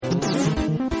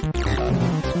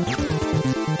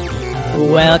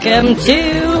Welcome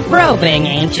to Probing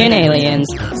Ancient Aliens.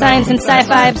 Science and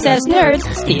sci-fi obsessed nerds,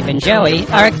 Steve and Joey,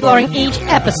 are exploring each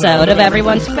episode of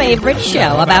everyone's favorite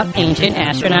show about ancient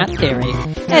astronaut theory,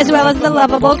 as well as the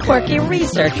lovable, quirky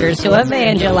researchers who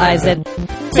evangelize it.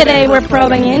 Today we're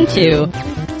probing into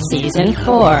Season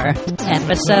 4,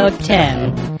 Episode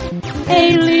 10.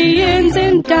 Aliens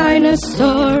and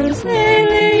dinosaurs,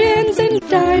 aliens and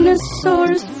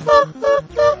dinosaurs.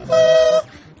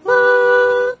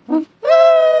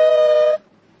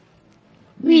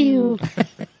 It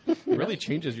really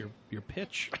changes your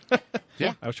pitch.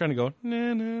 Yeah. I was trying to go,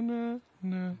 na, na, na,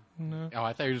 na, na. Oh,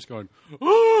 I thought you were just going,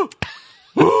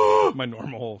 My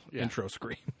normal intro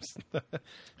screams.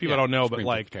 People don't know, but screams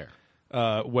like, of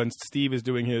care. when Steve is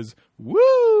doing his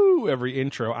woo every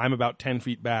intro, I'm about 10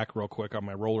 feet back real quick on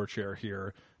my roller chair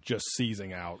here, just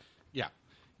seizing out. Yeah.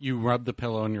 You rub the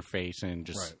pillow in your face and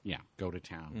just, Right. go to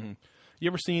town. Mm-hmm. You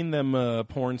ever seen them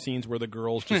porn scenes where the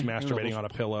girl's just masturbating on a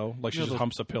pillow? Like she just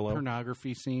humps a pillow?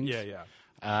 Pornography scenes.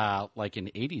 Yeah. Like in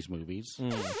 80s movies.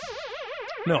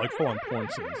 No, like full-on porn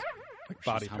scenes. Like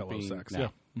body She's pillow humping- sex. no.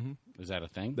 Yeah. Is that a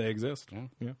thing? They exist. Yeah.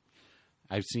 Yeah.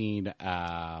 I've seen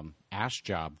ass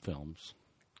job films.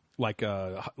 Like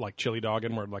chili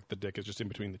dogging, where like the dick is just in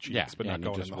between the cheeks, but not and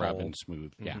going just in the rub hole. and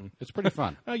smooth. Yeah, it's pretty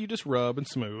fun. You just rub and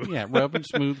smooth. Yeah, rub and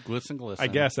smooth, glisten, glisten. I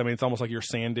guess. I mean, it's almost like you're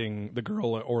sanding the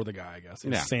girl or the guy. I guess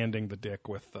is Yeah. sanding the dick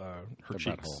with her The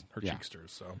cheeks, butthole. her Yeah.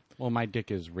 cheeksters. So Well, my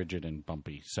dick is rigid and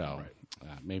bumpy, so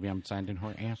maybe I'm sanding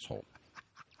her asshole.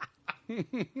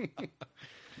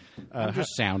 I'm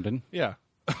just sounding. yeah.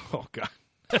 Oh God.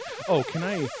 Oh, can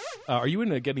I? Are you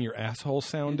into getting your asshole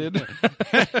sounded?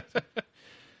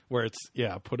 Where it's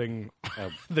putting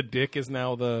the dick is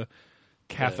now the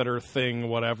catheter thing,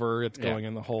 whatever. It's going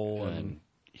in the hole and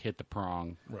hit the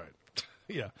prong. right.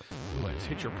 Yeah. Let's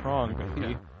hit your prong,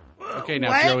 baby. Okay,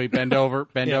 now Joey, bend over.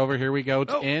 Bend over. Here we go.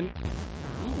 It's in.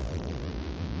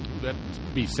 That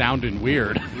Be sounding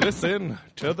weird. Listen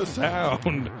to the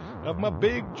sound of my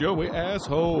big Joey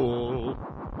asshole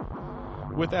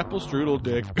with apple strudel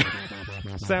dick.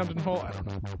 Sounding hole. I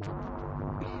don't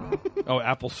know. Oh,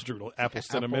 apple strudel. Apple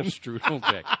cinnamon. Apple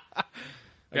strudel dick.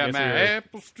 Got Got my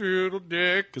apple strudel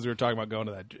dick. Because we were talking about going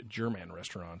to that German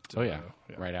restaurant. Oh, yeah.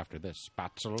 Right after this.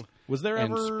 Spatzel. Was there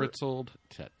and ever spritzeled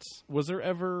tits. Was there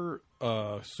ever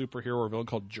a superhero or villain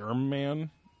called Germ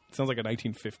Man? It sounds like a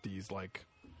 1950s like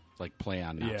Like play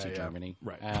on Nazi Yeah. Germany.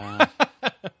 Right.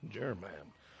 Germ Man.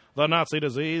 The Nazi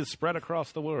disease spread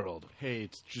across the world. Hey,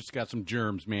 it's just got some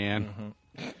germs, man.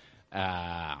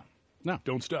 No.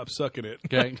 Don't stop sucking it.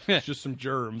 Okay. It's just some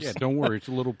germs. Yeah, don't worry. It's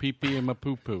a little pee-pee in my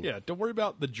poo-poo. Yeah, don't worry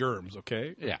about the germs,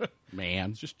 okay? Yeah, man.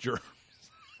 It's just germs.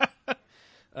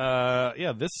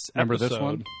 This Remember episode, this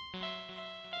one?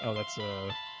 Oh, that's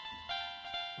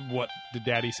what the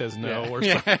daddy says no Yeah. or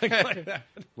something like that.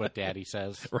 What Daddy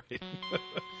says. Right.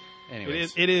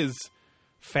 Anyways. It is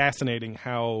fascinating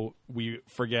how we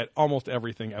forget almost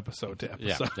everything episode to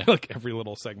episode. Yeah. Like every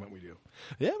little segment we do.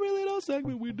 Every little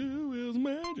segment we do is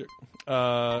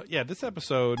magic. This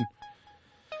episode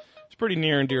is pretty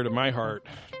near and dear to my heart,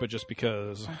 but just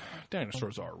because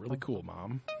dinosaurs are really cool,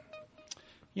 Mom.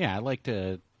 Yeah, I like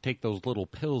to take those little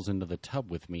pills into the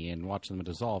tub with me and watch them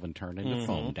dissolve and turn into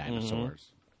foam dinosaurs.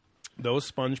 Those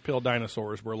sponge pill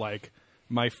dinosaurs were like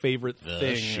my favorite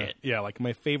thing. shit. Yeah, like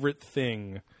my favorite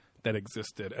thing that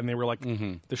existed. And they were like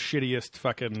the shittiest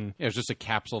fucking Yeah, it was just a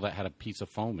capsule that had a piece of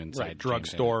foam inside. right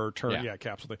drugstore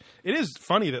capsule thing. It is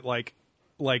funny that like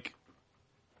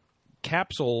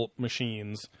capsule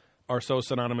machines are so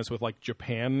synonymous with like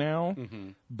Japan now,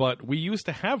 but we used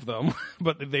to have them,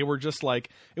 but they were just like,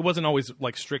 it wasn't always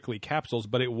like strictly capsules,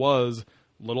 but it was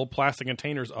little plastic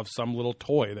containers of some little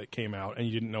toy that came out and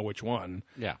you didn't know which one.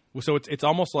 Yeah. So it's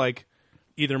almost like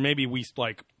either maybe we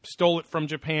like stole it from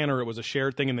Japan or it was a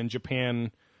shared thing, and then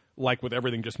Japan, like with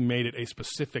everything, just made it a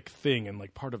specific thing and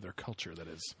like part of their culture that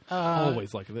is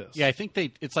always like this. Yeah, I think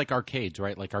it's like arcades,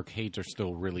 right? Like arcades are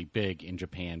still really big in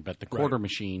Japan, but the quarter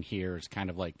machine here is kind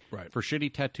of like for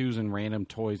shitty tattoos and random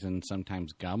toys and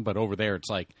sometimes gum. But over there, it's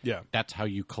like that's how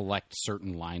you collect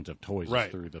certain lines of toys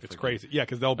through the. It's crazy, yeah,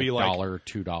 because they'll be like $1,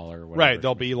 $2, whatever. right.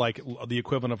 They'll be like the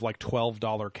equivalent of like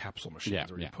 $12 capsule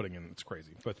machines where you're yeah. putting in. It's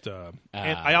crazy, but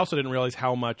and I also didn't realize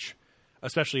how much,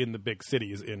 especially in the big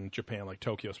cities in Japan, like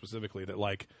Tokyo specifically, that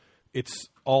like it's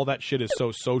all that shit is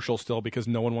so social still because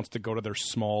no one wants to go to their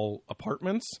small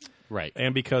apartments, Right.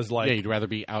 and because like you'd rather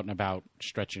be out and about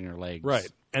stretching your legs. right,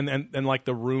 and like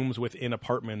the rooms within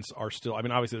apartments are still. I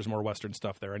mean, obviously there's more Western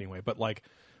stuff there anyway, but like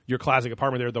your classic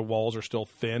apartment there, the walls are still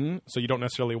thin, so you don't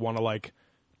necessarily want to like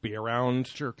be around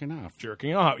jerking off.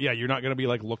 Yeah, you're not going to be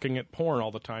like looking at porn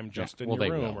all the time just in your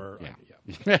room. Will. Or yeah.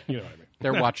 You know what I mean.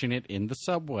 They're watching it in the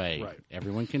subway. Right.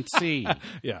 Everyone can see.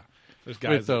 Yeah. There's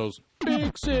guys with those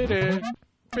big city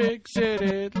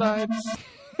lights.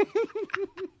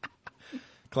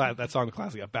 That song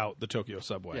classic about the Tokyo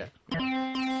subway. Yeah.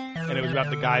 And it was about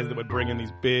the guys that would bring in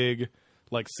these big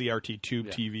like CRT tube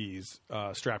TVs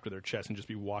strapped to their chest and just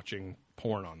be watching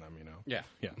porn on them, you know? Yeah.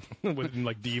 Yeah. With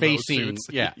like Devo facing, suits.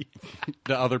 Yeah.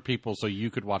 The other people so you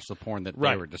could watch the porn that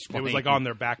they were displaying. It was like on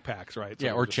their backpacks, right? So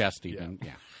yeah, or chest even.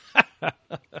 Yeah.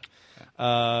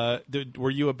 Were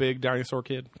you a big dinosaur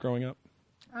kid growing up?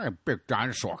 I'm a big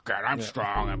dinosaur kid. I'm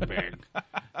strong and big.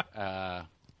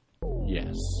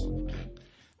 Yes.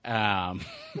 I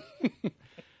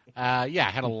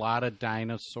had a lot of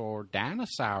dinosaur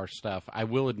stuff. I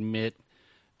will admit,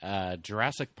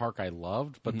 Jurassic Park I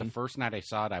loved, but the first night I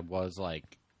saw it, I was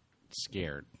like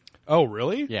scared. Oh,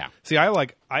 really? Yeah. See, I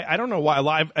don't know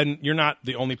why and you're not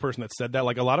the only person that said that.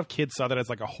 Like a lot of kids saw that as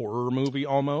like a horror movie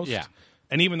almost. Yeah.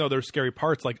 And even though there's scary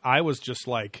parts, like I was just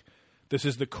like, this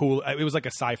is the cool. It was like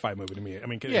a sci-fi movie to me. I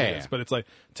mean, it is, but it's like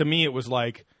to me, it was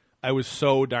like. I was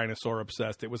so dinosaur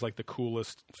obsessed. It was like the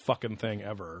coolest fucking thing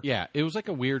ever. Yeah, it was like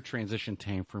a weird transition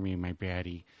time for me and my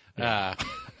baddie.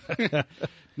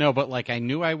 No, but like I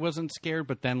knew I wasn't scared,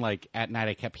 but then like at night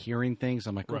I kept hearing things.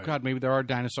 I'm like, oh God, maybe there are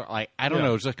dinosaurs. Like I don't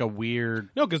know. It's like a weird.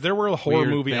 No, because there were horror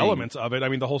movie thing. Elements of it. I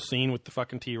mean, the whole scene with the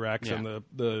fucking T-Rex and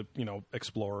the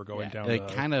explorer going down. It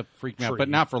kind of freaked me out, but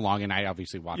not for long. And I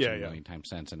obviously watched it a million times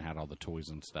since and had all the toys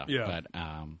and stuff. Yeah.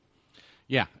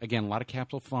 But again, a lot of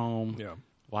capsule foam. Yeah.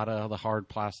 A lot of the hard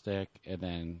plastic, and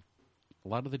then a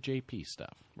lot of the JP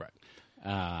stuff. Right.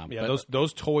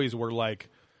 Those toys were like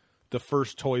the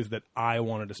first toys that I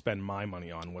wanted to spend my money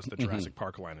on was the Jurassic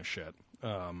Park line of shit.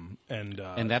 And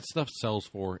that stuff sells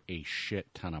for a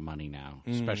shit ton of money now,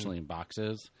 especially in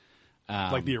boxes.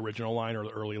 Like the original line or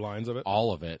the early lines of it?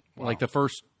 All of it. Wow. Like the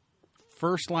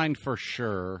first line for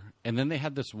sure. And then they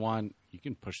had this one. You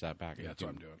can push that back. Yeah, that's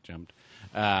what I'm doing. Jumped.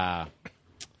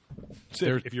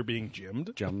 If you're being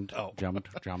jimmed? Jummed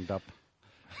up.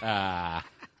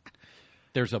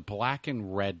 There's a black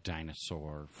and red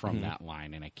dinosaur from that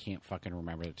line, and I can't fucking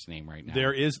remember its name right now.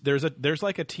 There's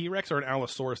like a T-Rex or an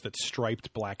Allosaurus that's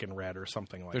striped black and red or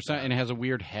something like that. And it has a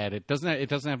weird head. It doesn't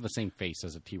have the same face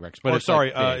as a T-Rex. But it's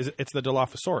it's the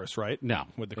Dilophosaurus, right? No,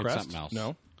 with the it's crest. something else.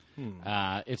 No.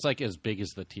 It's like as big as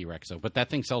the T-Rex, though. But that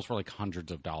thing sells for like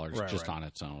hundreds of dollars on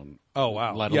its own. Oh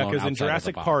wow! Yeah, because in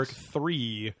Jurassic Park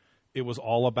 3, it was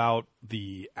all about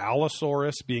the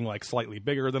Allosaurus being like slightly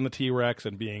bigger than the T-Rex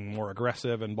and being more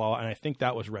aggressive and blah. And I think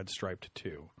that was red striped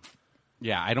too.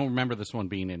 Yeah, I don't remember this one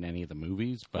being in any of the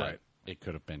movies, but it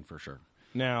could have been for sure.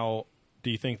 Now,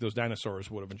 do you think those dinosaurs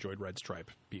would have enjoyed red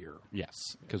stripe beer?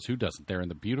 Yes, because who doesn't? They're in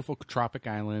the beautiful tropic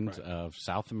islands of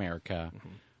South America.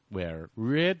 Where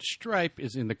Red Stripe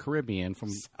is in the Caribbean from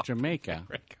Jamaica.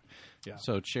 Yeah.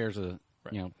 So it shares a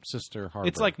sister harbor.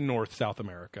 It's like South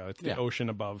America. It's the ocean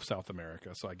above South America,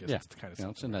 so I guess it's kind of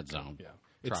it's in that zone. Yeah.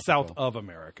 It's south of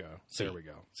America. There we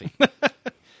go. See.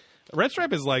 Red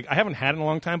Stripe is like, I haven't had it in a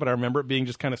long time, but I remember it being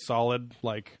just kind of solid.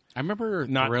 Like I remember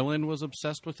Thrillin' was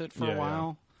obsessed with it for a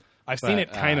while. I've seen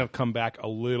it kind of come back a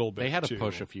little bit. They had a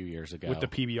push a few years ago with the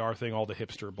PBR thing, all the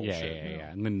hipster bullshit.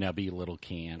 Yeah, and the nubby little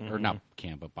can or not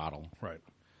can but bottle. Right.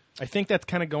 I think that's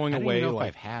kind of going away. I don't know if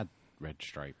I've had Red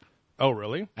Stripe. Oh,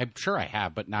 really? I'm sure I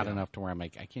have, but not enough to where I'm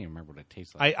like I can't even remember what it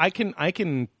tastes like. I can. I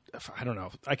don't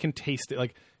know. I can taste it.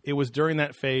 Like it was during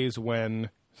that phase when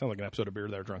sounds like an episode of Beer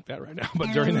That I Drunk That right now,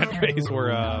 but during that phase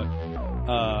where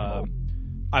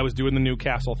I was doing the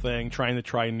Newcastle thing, trying to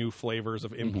try new flavors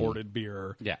of imported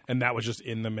beer. Yeah. And that was just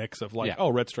in the mix of like,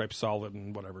 Red Stripe's solid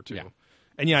and whatever too. Yeah.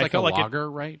 And it's I like felt a like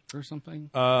lager, right? Or something?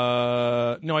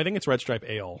 No, I think it's Red Stripe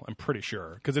Ale. I'm pretty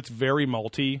sure. Because it's very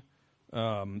malty.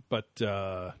 But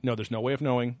no, there's no way of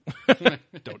knowing.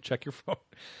 Don't check your phone.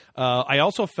 I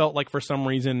also felt like for some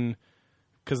reason,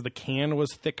 because the can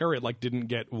was thicker, it like didn't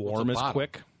get warm as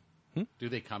quick. Do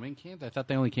they come in cans? I thought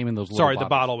they only came in those little Sorry, bottles. the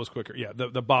bottle was quicker. Yeah,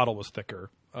 the bottle was thicker.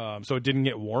 So it didn't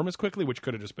get warm as quickly, which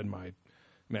could have just been my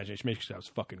imagination. Maybe I was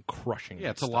fucking crushing it.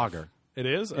 Yeah, it's a lager. It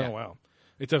is? Yeah. Oh, wow.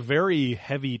 It's a very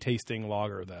heavy-tasting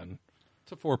lager, then.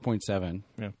 It's a 4.7.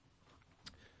 Yeah.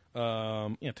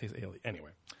 It tastes alien. Anyway.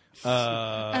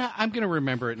 I'm going to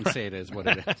remember it and say it is what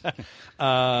it is.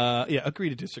 Agree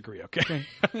to disagree, okay?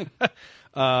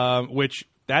 Which,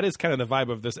 that is kind of the vibe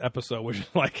of this episode, which is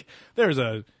like, there's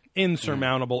a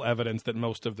insurmountable evidence that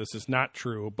most of this is not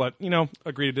true, but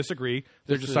agree to disagree.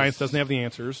 Science doesn't have the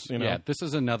answers. Yeah, this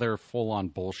is another full-on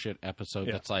bullshit episode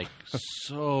that's like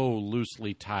so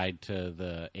loosely tied to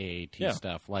the AAT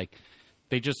stuff. Like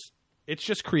It's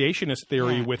just creationist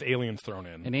theory with aliens thrown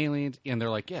in. And aliens, and they're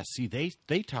like, yeah, see,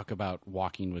 they talk about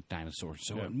walking with dinosaurs,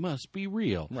 so it must be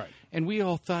real. Right. And we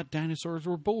all thought dinosaurs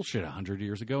were bullshit 100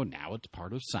 years ago. Now it's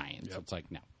part of science. Yep. It's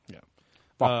like, no. Yeah.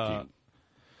 Fuck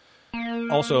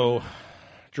you. Also,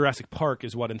 Jurassic Park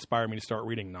is what inspired me to start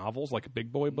reading novels, like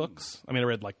big boy books. I mean, I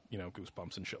read, like,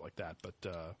 Goosebumps and shit like that, but...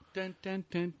 Dun, dun,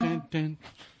 dun, dun, dun.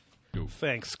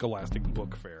 Thanks, Scholastic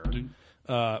Book Fair, which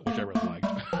I really liked.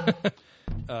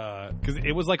 Because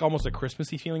it was like almost a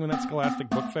Christmassy feeling when that Scholastic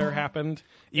Book Fair happened.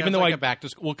 Even though like a back to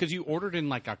school, because you ordered in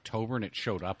like October and it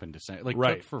showed up in December.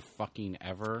 Like, took for fucking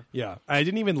ever. Yeah, I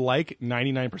didn't even like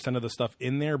 99% of the stuff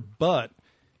in there, but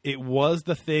it was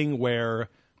the thing where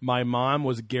my mom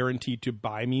was guaranteed to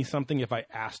buy me something if I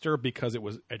asked her because it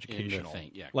was educational.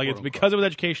 Yeah, like it's because it was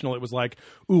educational. It was like,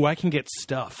 ooh, I can get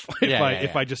stuff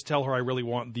if I just tell her I really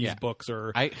want these books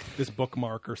or this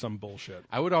bookmark or some bullshit.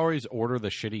 I would always order the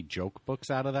shitty joke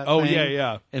books out of that. Oh thing,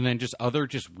 yeah, and then just other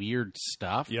weird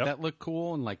stuff that looked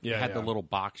cool and like had the little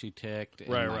box you ticked and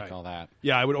like all that.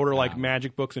 Yeah, I would order like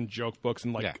magic books and joke books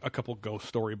and like a couple ghost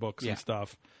story books and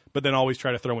stuff. But then always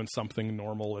try to throw in something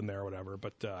normal in there or whatever.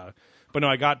 But no,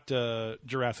 I got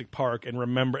Jurassic Park and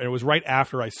it was right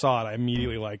after I saw it. I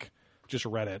immediately like just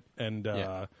read it. And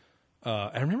I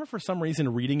remember for some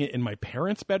reason reading it in my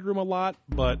parents' bedroom a lot,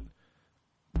 but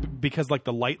because like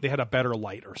the light, they had a better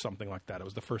light or something like that. It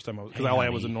was the first time because all I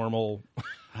had was a normal.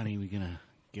 Honey, we gonna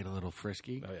get a little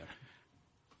frisky? Oh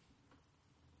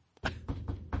yeah.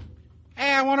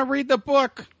 Hey, I want to read the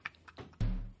book.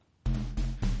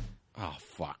 Oh,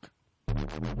 fuck.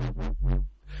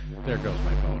 There goes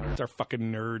my boner. It's our fucking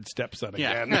nerd stepson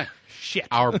again. Shit.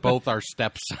 Both our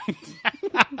stepsons.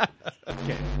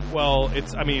 Okay. Well,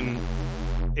 it's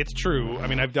true. I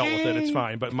mean, I've dealt with it. It's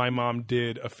fine. But my mom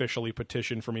did officially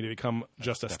petition for me to become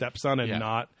just a stepson and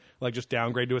not, like, just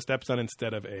downgrade to a stepson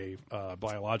instead of a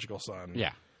biological son.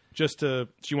 Yeah. She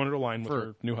wanted to align with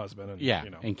her new husband.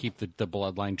 And, and keep the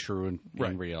bloodline true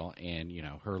and real. And,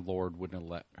 her Lord wouldn't have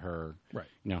let her,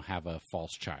 have a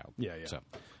false child. Yeah. So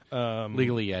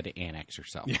legally you had to annex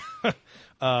yourself. Yeah.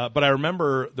 But I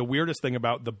remember the weirdest thing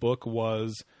about the book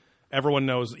was everyone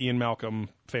knows Ian Malcolm,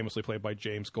 famously played by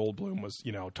James Goldblum, was,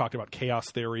 talked about chaos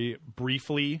theory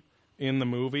briefly in the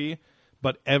movie.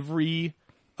 But every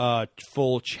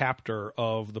full chapter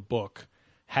of the book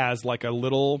has like a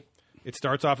little... It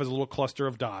starts off as a little cluster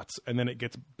of dots, and then it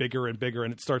gets bigger and bigger,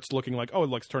 and it starts looking like, oh,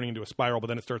 it looks turning into a spiral, but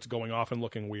then it starts going off and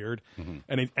looking weird.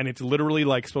 Mm-hmm. And it's literally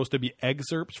like supposed to be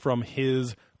excerpts from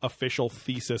his official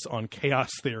thesis on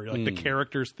chaos theory, like the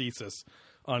character's thesis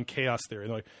on chaos theory. And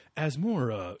they're like, as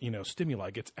more stimuli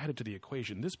gets added to the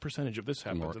equation, this percentage of this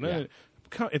happens, and then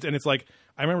it's like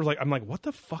I remember I'm like, what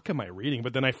the fuck am I reading?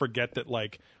 But then I forget that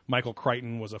like Michael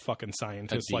Crichton was a fucking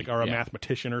scientist, or a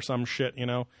mathematician or some shit,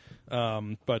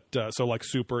 so like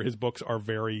his books are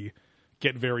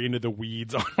get very into the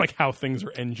weeds on like how things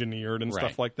are engineered and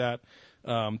stuff like that.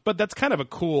 But that's kind of a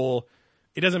cool.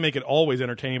 It doesn't make it always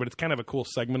entertaining, but it's kind of a cool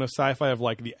segment of sci-fi of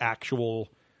like the actual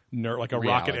nerd, like a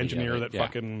rocket engineer that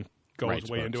fucking goes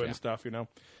way into it and stuff,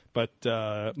 But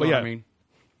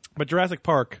but Jurassic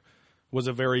Park was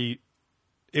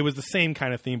it was the same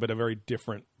kind of theme, but a very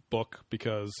different book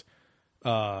because,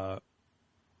 I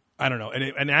don't know, and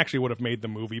it actually would have made the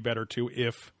movie better too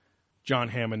if John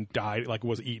Hammond died, like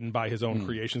was eaten by his own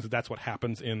creations. That's what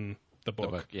happens in the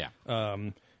book.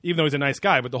 Even though he's a nice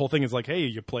guy, but the whole thing is like, hey,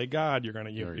 you play God, you're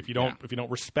gonna if you don't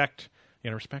respect.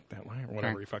 Respect that line or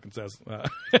whatever he fucking says.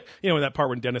 That part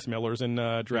when Dennis Miller's in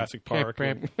Jurassic Park.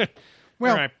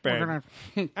 Well, right,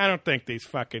 I don't think these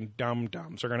fucking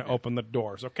dum-dums are going to open the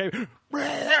doors, okay?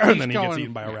 And then he gets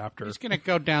eaten by a raptor. He's going to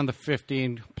go down the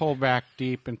 15, pull back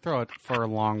deep, and throw it for a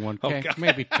long one, okay?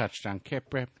 Maybe touchdown. Okay,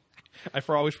 I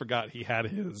always forgot he had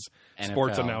his NFL,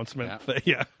 sports announcement.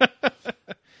 Yeah. I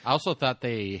also thought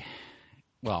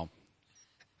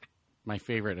my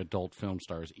favorite adult film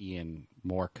star is Ian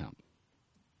Morecambe.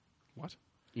 What?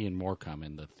 Ian Morecambe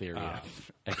in The Theory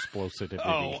of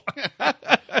Explosivity.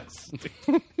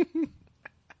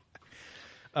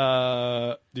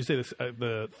 Did you say this?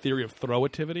 The Theory of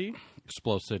Throwativity?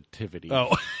 Explosivity.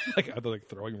 Oh, I thought like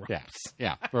throwing rocks.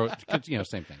 Yeah.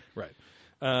 Same thing. Right.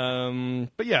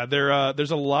 But yeah,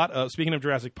 there's a lot of. Speaking of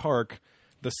Jurassic Park,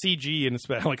 the CG and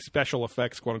special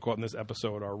effects, quote unquote, in this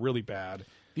episode are really bad.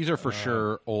 These are for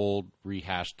sure old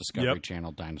rehashed Discovery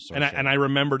Channel dinosaurs. And I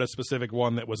remembered a specific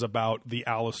one that was about the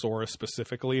Allosaurus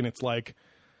specifically, and it's like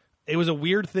it was a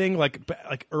weird thing, like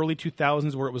early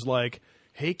 2000s, where it was like,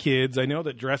 "Hey kids, I know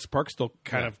that Jurassic Park's still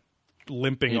kind of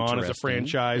limping on as a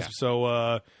franchise,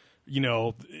 so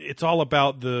it's all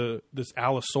about this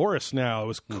Allosaurus now. It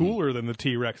was cooler than the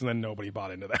T-Rex, and then nobody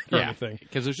bought into that or anything.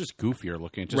 Because it was just goofier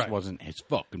looking. It just wasn't as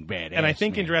fucking badass. And I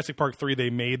think in Jurassic Park 3, they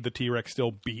made the T-Rex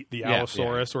still beat the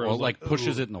Allosaurus. Or it was like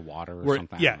pushes it in the water or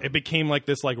something. Yeah, it became like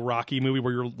this like Rocky movie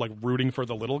where you're like rooting for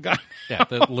the little guy. Yeah,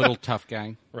 the little tough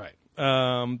guy. Right.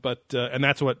 And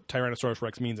that's what Tyrannosaurus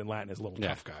Rex means in Latin, is little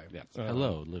tough guy. Yeah.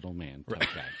 Hello, little man, tough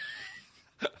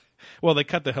guy. Well, they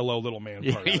cut the hello, little man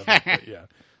part out of it,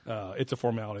 but it's a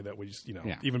formality that we just,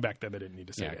 even back then they didn't need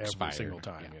to say it every single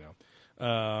time,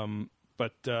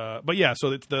 But yeah,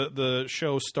 so it's the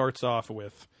show starts off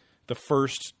with the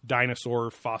first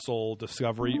dinosaur fossil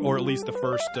discovery, or at least the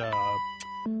first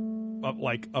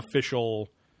official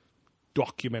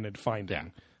documented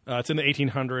finding. It's in the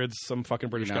 1800s. Some fucking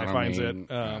British guy finds it. You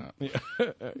know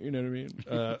what I mean?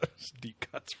 Deep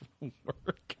cuts from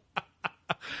work.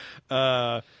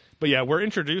 But yeah, we're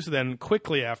introduced then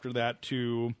quickly after that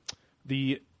to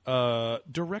the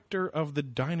director of the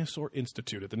Dinosaur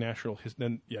Institute at the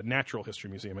Natural History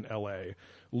Museum in L.A.,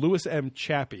 Louis M.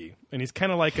 Chappie, and he's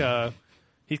kind of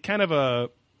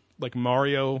like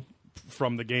Mario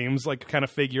from the games, like kind of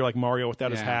figure, like Mario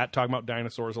without his hat, talking about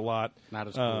dinosaurs a lot. Not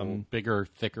as cool. Bigger,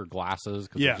 thicker glasses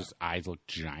because his eyes look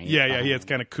giant. Yeah, he has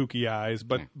kind of kooky eyes,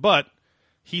 but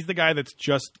he's the guy that's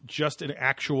just an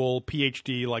actual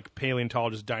PhD, like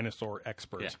paleontologist, dinosaur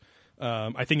expert.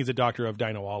 Yeah. I think he's a doctor of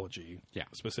dinology,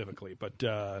 specifically. But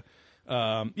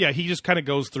he just kind of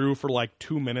goes through for like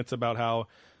 2 minutes about how,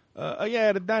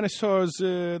 the dinosaurs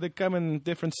they come in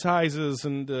different sizes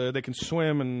and they can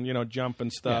swim and jump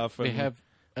and stuff. They and have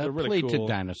a really plated cool.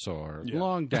 Dinosaur,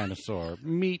 long dinosaur,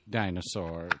 meat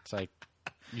dinosaur. It's like.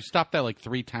 You stop that like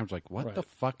 3 times, like, what the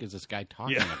fuck is this guy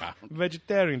talking about?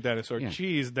 Vegetarian dinosaur,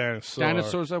 cheese dinosaur.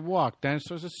 Dinosaurs that walk,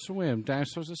 dinosaurs that swim,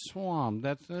 dinosaurs that swam,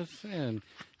 that's in.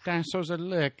 Dinosaurs that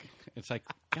lick. It's like,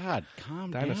 God,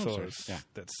 calm down. Dinosaurs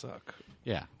that suck.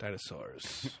 Yeah.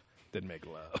 Dinosaurs that make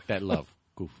love. That love.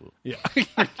 Goofy. Yeah.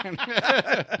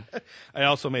 I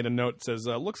also made a note that says,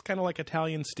 looks kind of like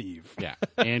Italian Steve. Yeah.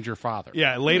 And your father.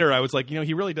 Yeah. Later I was like,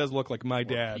 he really does look like my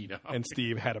dad and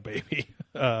Steve had a baby.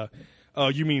 Oh,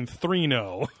 you mean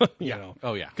Thrino? know.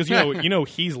 Oh, yeah. Because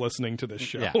he's listening to this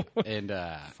show. Yeah. And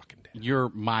you're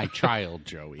my child,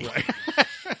 Joey.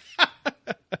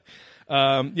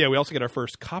 Right. We also get our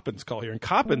first Coppins call here, and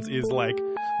Coppins is like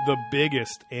the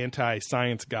biggest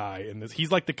anti-science guy in this. He's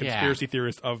like the conspiracy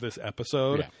theorist of this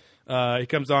episode. Yeah. He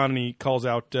comes on and he calls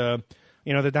out, the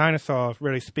dinosaur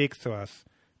really speaks to us.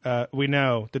 We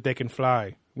know that they can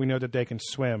fly. We know that they can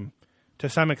swim. To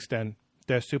some extent,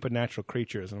 they're supernatural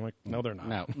creatures. And I'm like, no, they're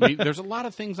not. No. There's a lot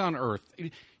of things on Earth.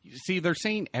 See, they're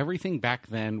saying everything back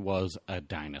then was a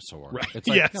dinosaur. Right. It's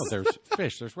like, no, there's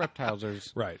fish, there's reptiles,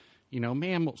 there's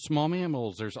small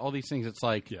mammals. There's all these things. It's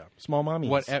like small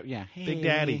mommies. Hey, big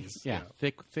daddies. Yeah,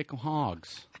 thick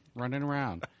hogs running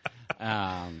around.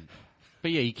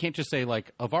 But you can't just say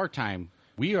like of our time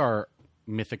we are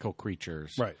mythical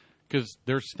creatures, right? Because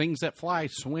there's things that fly,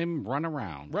 swim, run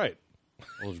around, right?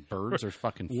 Those birds are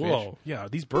fucking fish. Whoa, yeah,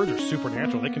 these birds are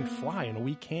supernatural. They can fly and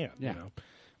we can't. Yeah.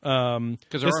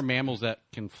 Because there are mammals that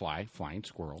can fly, flying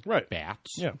squirrel, right?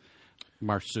 Bats,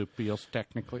 marsupials,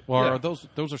 technically. Well, are those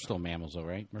are still mammals, though,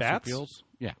 right? Marsupials,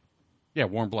 yeah,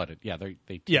 warm-blooded. Yeah, they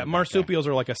marsupials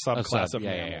are like a subclass of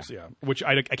mammals. Yeah. Which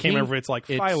I can't remember if it's like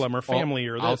phylum or family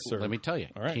or this. Let me tell you,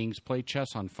 kings play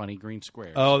chess on funny green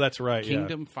squares. Oh, that's right.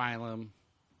 Kingdom, phylum,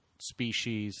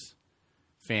 species,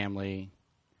 family.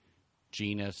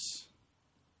 Genus,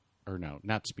 or no,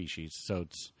 not species. So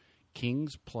it's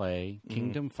kings play,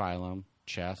 kingdom, phylum,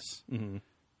 chess. Mm-hmm.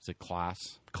 Is it class?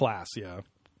 Class, yeah.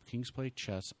 Kings play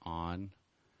chess on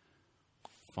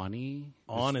funny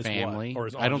on is family. What? Or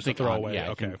is on I don't think throw on, away. Yeah,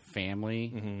 okay.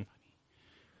 Family,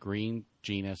 green,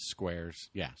 genus, squares.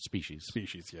 Yeah, species.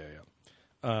 Species,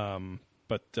 yeah.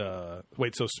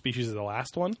 Wait, so species is the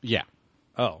last one? Yeah.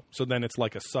 Oh, so then it's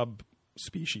like a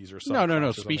subspecies or something.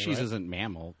 No. Species isn't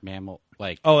mammal. Mammal,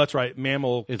 like... Oh, that's right.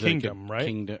 Mammal kingdom, right?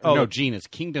 Kingdom. Oh, no, genus.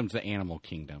 Kingdom's the animal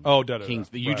kingdom. Oh, Kings.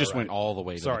 You just went all the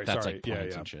way to that's like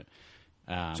plants and shit.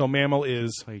 So mammal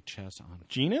is... Play chess on...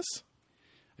 Genus?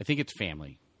 I think it's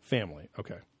family. Family,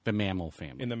 okay. The mammal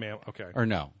family. In the mammal, okay. Or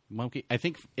no. Monkey. I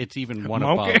think it's even one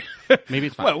above. Maybe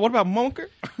it's fine. What about monker?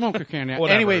 Monker can.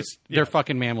 Anyways, they're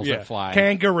fucking mammals that fly.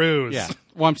 Kangaroos. Yeah.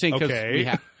 Well, I'm saying because we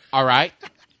have... All right.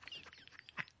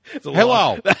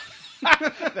 Hello.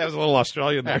 That was a little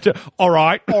Australian there, too. All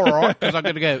right. Because I'm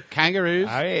going to go kangaroos,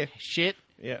 shit,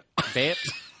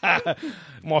 bats.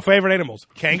 My favorite animals: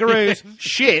 kangaroos,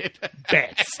 shit,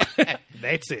 bats.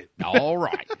 That's it. All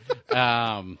right.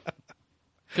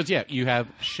 Because, you have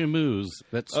chamois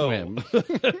that swim.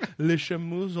 Les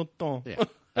chamois autant.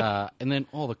 Yeah. And then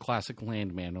all the classic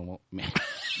land mammals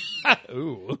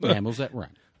that run.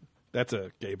 That's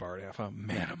a gay bar half, huh?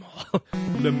 Manimal.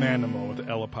 Le manimal with the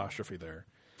L apostrophe there.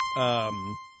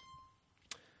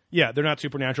 Yeah, they're not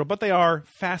supernatural, but they are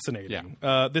fascinating.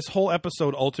 Yeah. This whole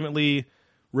episode ultimately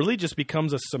really just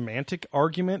becomes a semantic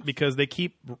argument because they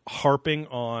keep harping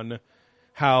on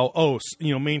how,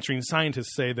 mainstream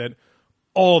scientists say that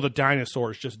all the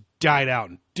dinosaurs just died out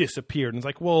and disappeared. And it's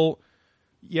like, well,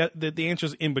 yeah, the answer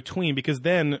is in between because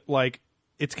then, like,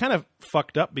 it's kind of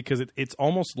fucked up because it's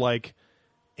almost like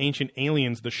Ancient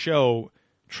Aliens, the show,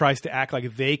 tries to act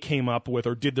like they came up with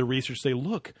or did the research, say,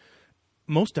 look,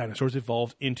 most dinosaurs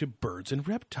evolved into birds and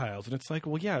reptiles. And it's like,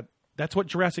 well, yeah, that's what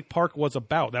Jurassic Park was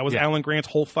about. That was Alan Grant's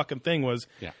whole fucking thing was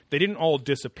they didn't all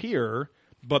disappear,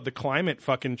 but the climate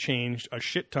fucking changed a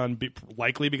shit ton,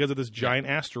 likely because of this giant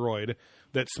asteroid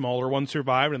that smaller ones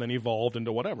survived and then evolved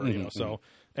into whatever, you know. So,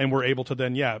 and we're able to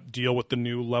then, deal with the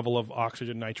new level of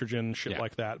oxygen, nitrogen, shit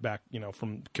like that back,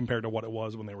 from compared to what it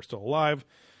was when they were still alive.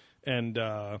 And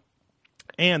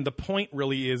the point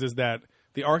really is that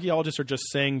the archaeologists are just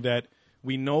saying that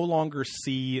we no longer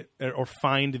see or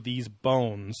find these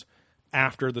bones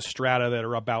after the strata that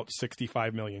are about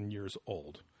 65 million years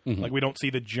old. Like, we don't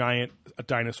see the giant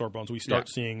dinosaur bones. We start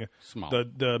seeing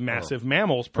the massive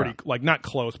mammals pretty, like, not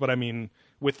close, but I mean,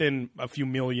 within a few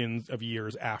millions of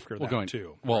years after that,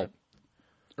 too. Well,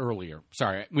 earlier.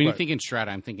 Sorry. When you think in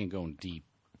strata, I'm thinking going deep.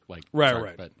 Like,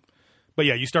 right. But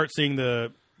yeah, you start seeing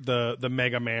the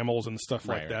mega mammals and stuff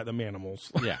like that, the manimals.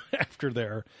 Yeah. After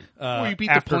there. Well, you beat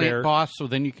the plant boss, so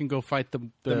then you can go fight the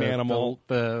manimal,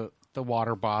 the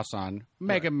water boss on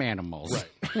Mega Manimals.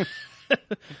 Right.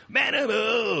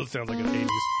 Manimals! Sounds like an 80s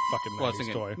fucking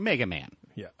 90s toy. Mega Man.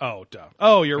 Yeah. Oh, duh.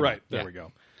 Oh, you're right. There we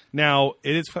go. Now,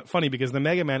 it is funny because the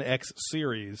Mega Man X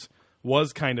series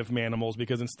was kind of Manimals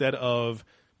because instead of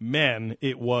men,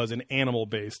 it was an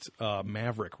animal-based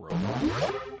Maverick robot.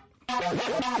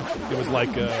 It was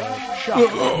like a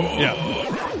shock. Yeah.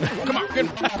 Come on, good.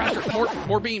 Faster.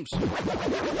 More beams. It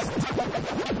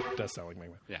does sound like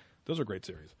Mega Man. Yeah. Those are great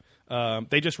series.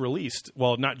 They just released,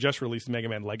 not just released the Mega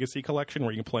Man Legacy Collection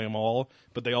where you can play them all,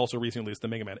 but they also recently released the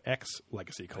Mega Man X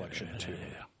Legacy Collection too.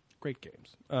 Great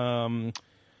games.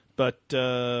 But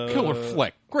killer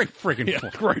flick. Great friggin'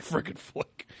 flick. Great friggin'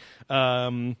 flick.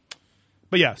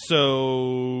 But yeah,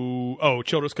 so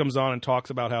Childress comes on and talks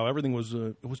about how everything was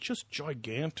it was just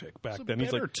gigantic back then.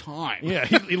 He's like, time. Yeah,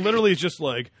 he literally is just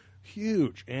like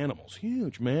huge animals,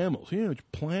 huge mammals, huge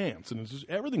plants, and it's just,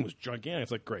 everything was gigantic.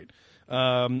 It's like great.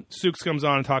 Sooks comes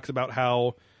on and talks about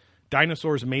how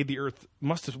dinosaurs made the Earth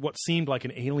must have what seemed like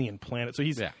an alien planet. So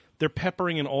they're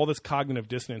peppering in all this cognitive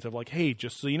dissonance of like, hey,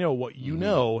 just so you know, what you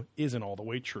know isn't all the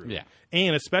way true. Yeah,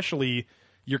 and especially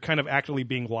you're kind of actively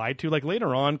being lied to. Like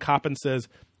later on, Coppin says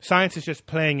science is just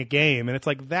playing a game, and it's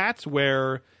like that's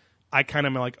where I kind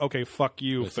of am like, okay, fuck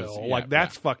you, Phil.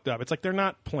 That's fucked up. It's like they're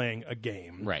not playing a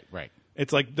game. Right.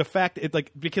 It's like the fact it's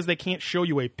like because they can't show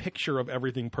you a picture of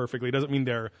everything perfectly doesn't mean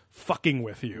they're fucking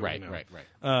with you. Right.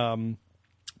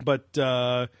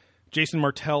 But Jason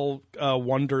Martell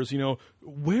wonders,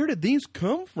 where did these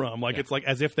come from? Like it's like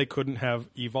as if they couldn't have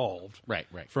evolved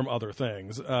from other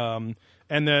things.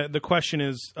 And the question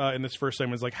is in this first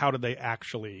segment is like, how did they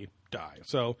actually die?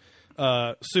 So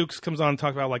Sooks comes on and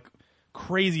talks about like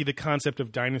crazy the concept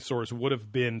of dinosaurs would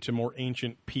have been to more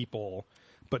ancient people,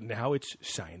 but now it's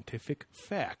scientific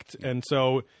fact. And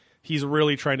so he's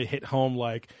really trying to hit home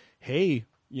like, hey,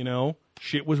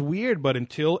 shit was weird, but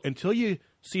until you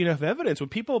see enough evidence, when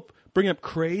people bring up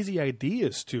crazy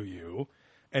ideas to you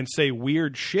and say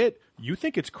weird shit, you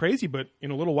think it's crazy, but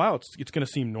in a little while it's going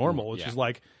to seem normal. It's just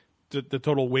like the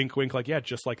total wink, like, yeah,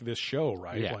 just like this show,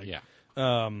 right?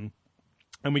 And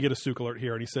we get a Sook alert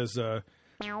here, and he says,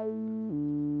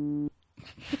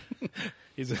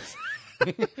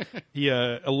 he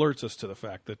alerts us to the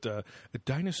fact that the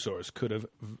dinosaurs could have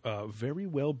very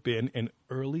well been an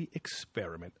early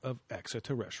experiment of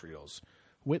extraterrestrials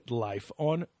with life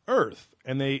on Earth.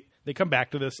 And they come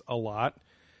back to this a lot.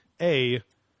 They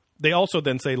also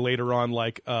then say later on,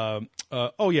 like,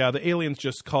 the aliens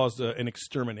just caused an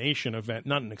extermination event,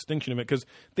 not an extinction event, because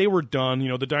they were done.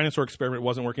 The dinosaur experiment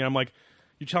wasn't working. I'm like,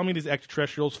 you tell me these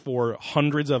extraterrestrials for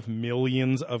hundreds of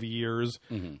millions of years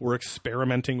were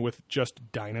experimenting with just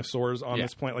dinosaurs on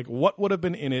this planet. Like, what would have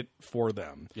been in it for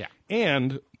them? Yeah.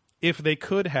 And if they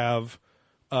could have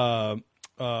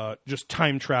just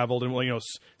time traveled and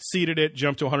seeded it,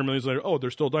 jumped to 100 million years later, they're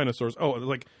still dinosaurs.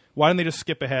 Like, why didn't they just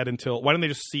skip ahead why didn't they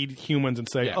just seed humans and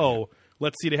say,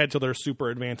 let's see ahead till they're super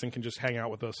advanced and can just hang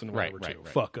out with us and whatever too.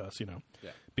 Fuck us, you know. Yeah.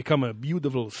 Become a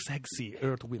beautiful, sexy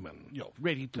Earth women.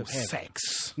 Ready to have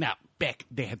sex. Now, back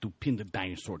they had to pin the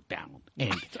dinosaur down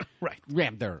and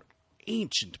ram their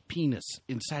ancient penis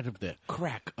inside of the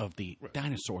crack of the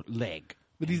dinosaur leg.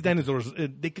 But these dinosaurs,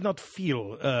 they cannot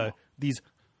feel these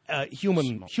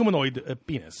humanoid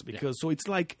penis because so it's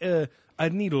like a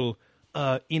needle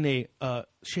in a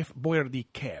Chef Boyardee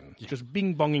can, just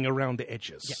bing-bonging around the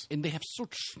edges. Yeah, and they have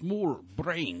such small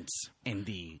brains, and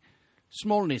the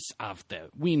smallness of the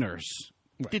wieners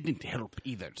didn't help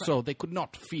either, so they could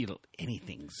not feel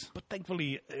anything. But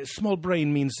thankfully, small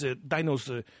brain means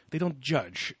dinos, they don't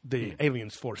judge the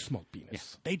aliens for small penis.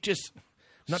 Yeah. They just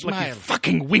not smile. Like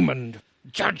fucking women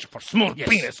judge for small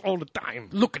penis all the time.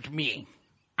 Look at me.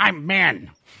 I'm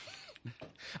man.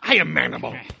 I am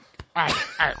manimal. Oh,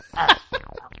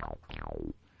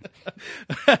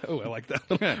 I like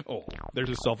that. Oh, there's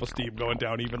his self-esteem going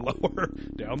down even lower,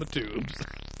 down the tubes.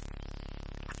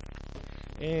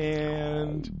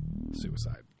 And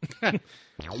suicide.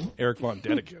 Eric Von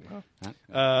Dedekind.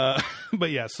 Huh?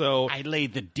 But yeah, so... I lay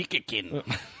the dickikin.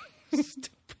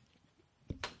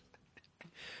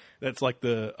 That's like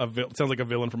it sounds like a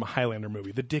villain from a Highlander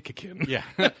movie, the Dickikin. Yeah.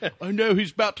 I know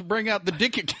he's about to bring out the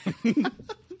Dickikin.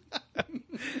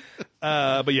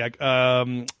 But yeah,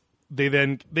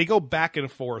 they go back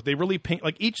and forth. They really paint,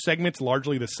 like, each segment's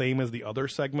largely the same as the other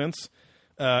segments.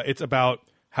 It's about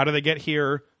how do they get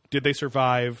here? Did they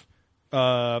survive?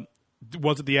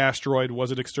 Was it the asteroid?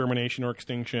 Was it extermination or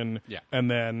extinction? Yeah.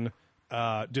 And then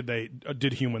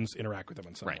did humans interact with them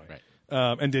in some way? Right.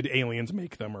 And did aliens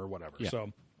make them or whatever? Yeah.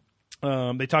 So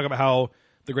they talk about how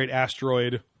the great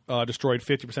asteroid destroyed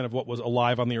 50% of what was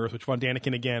alive on the Earth, which Von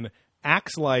Daniken, again,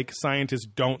 acts like scientists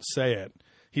don't say it.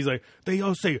 He's like, they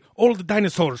all say, all the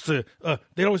dinosaurs,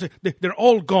 they always say, they're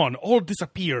all gone, all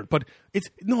disappeared. But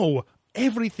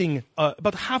everything,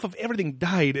 about half of everything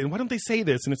died. And why don't they say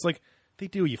this? And it's like, they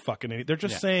do, you fucking idiot. They're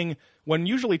just saying, when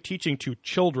usually teaching to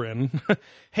children,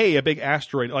 hey, a big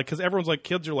asteroid, like, because everyone's like,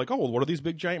 kids are like, oh, well, what are these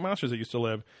big giant monsters that used to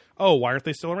live? Oh, why aren't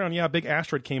they still around? Yeah, a big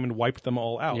asteroid came and wiped them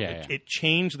all out. It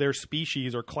changed their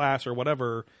species or class or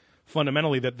whatever,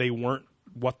 fundamentally, that they weren't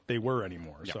what they were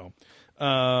anymore. Yeah. So,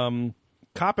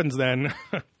 Coppens then,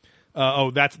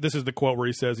 this is the quote where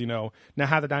he says, now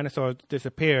how the dinosaurs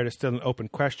disappeared is still an open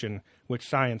question, which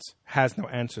science has no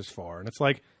answers for. And it's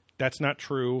like, that's not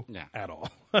true at all.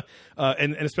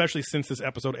 And especially since this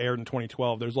episode aired in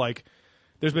 2012,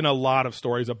 there's been a lot of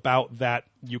stories about that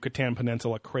Yucatan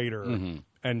Peninsula crater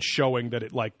and showing that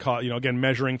it again,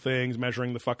 measuring things,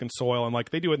 measuring the fucking soil. And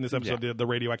like they do it in this episode, the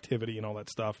radioactivity and all that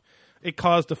stuff. It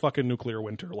caused a fucking nuclear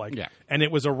winter. And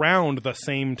it was around the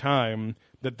same time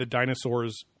that the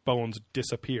dinosaurs' bones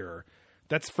disappear.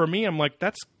 That's, for me, I'm like,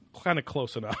 that's kind of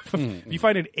close enough. If you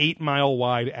find an 8-mile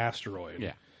wide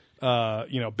asteroid,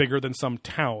 bigger than some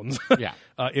towns,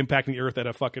 impacting the Earth at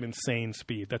a fucking insane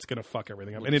speed, that's going to fuck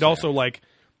everything up. And it also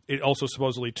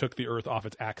supposedly took the Earth off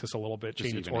its axis a little bit,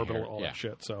 changed its orbital, all that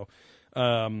shit. So,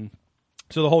 so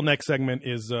the whole next segment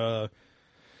is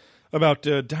about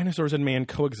dinosaurs and man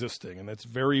coexisting, and that's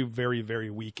very, very, very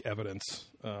weak evidence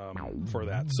for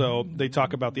that. So they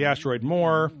talk about the asteroid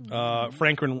more.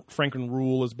 Franklin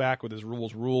Rule is back with his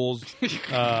rules,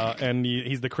 and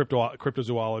he's the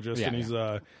cryptozoologist,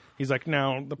 and he's like,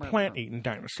 now the plant-eating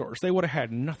dinosaurs, they would have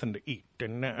had nothing to eat,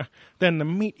 and then the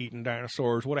meat-eating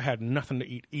dinosaurs would have had nothing to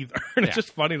eat either. And it's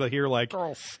just funny to hear, like, they're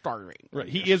all starving. Right,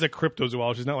 he is a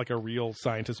cryptozoologist, he's not like a real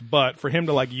scientist, but for him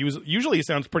to like usually he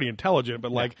sounds pretty intelligent,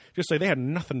 but like just say they had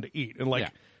nothing to eat, and like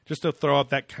just to throw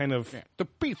out that kind of the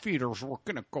beef eaters were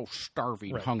gonna go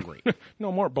starving, hungry.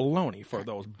 No more baloney for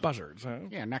those buzzards, huh?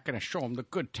 Yeah, not gonna show them the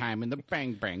good time and the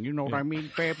bang bang. You know what I mean,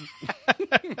 babe?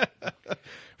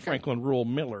 Franklin Rule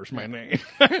Miller's my name.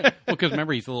 Well, because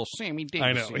remember, he's a little Sammy Davis.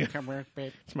 I know. Yeah. Come here,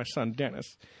 babe. It's my son,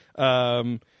 Dennis.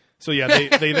 So,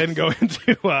 yeah, they then go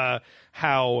into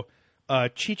how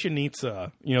Chichen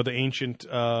Itza, the ancient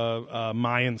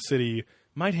Mayan city,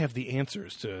 might have the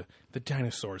answers to the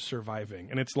dinosaurs surviving.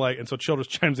 And it's like, and so Childress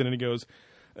chimes in and he goes,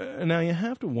 now you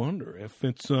have to wonder if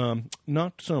it's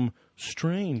not some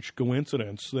strange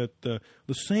coincidence that the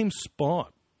same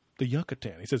spot, the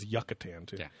Yucatan, he says Yucatan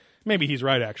too. Yeah. Maybe he's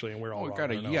right, actually, and we're all wrong. We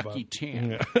got a yucky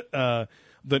tan.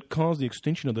 That caused the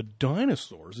extinction of the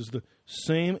dinosaurs is the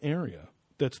same area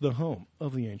that's the home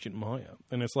of the ancient Maya.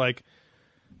 And it's like,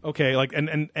 okay, like,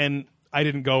 and I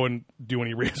didn't go and do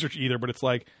any research either, but it's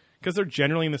like, because they're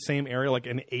generally in the same area, like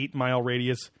an 8-mile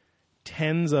radius,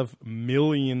 tens of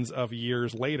millions of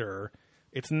years later,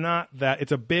 it's not that,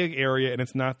 it's a big area and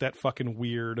it's not that fucking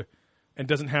weird and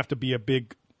doesn't have to be a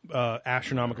big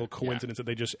astronomical coincidence that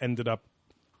they just ended up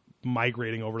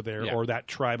migrating over there, or that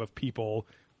tribe of people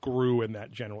grew in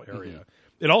that general area.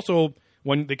 It also,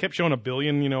 when they kept showing 1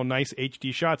 billion, nice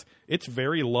HD shots, it's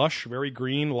very lush, very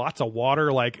green, lots of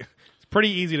water. Like, it's pretty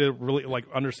easy to really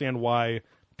understand why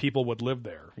people would live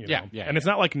there. And it's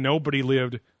not like nobody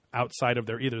lived outside of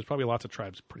there either. There's probably lots of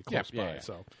tribes pretty close by.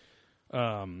 So,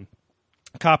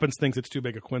 Coppins thinks it's too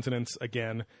big a coincidence.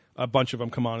 Again, a bunch of them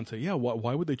come on and say, yeah,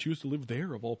 why would they choose to live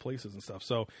there of all places and stuff?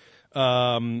 So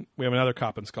we have another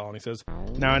Coppins call, and he says,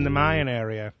 now in the Mayan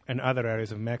area and other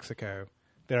areas of Mexico,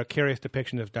 there are curious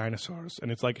depictions of dinosaurs.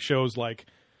 And it's shows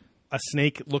a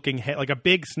snake-looking head, like a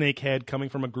big snake head coming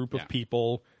from a group of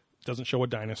people. Doesn't show a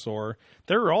dinosaur.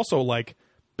 There are also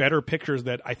better pictures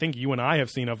that I think you and I have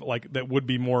seen of that would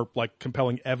be more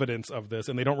compelling evidence of this,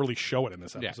 and they don't really show it in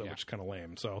this episode, which is kind of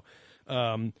lame. So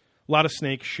a lot of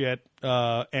snake shit,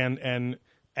 and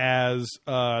as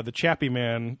the Chappie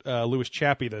man, Louis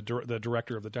Chappie, the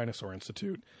director of the Dinosaur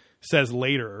Institute, says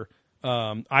later,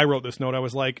 I wrote this note. I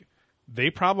was like, they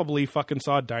probably fucking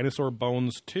saw dinosaur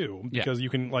bones too, because you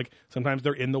can sometimes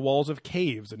they're in the walls of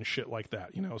caves and shit like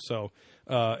that, So,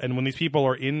 and when these people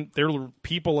are they're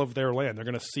people of their land, they're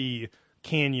going to see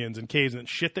canyons and caves and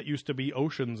shit that used to be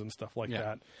oceans and stuff like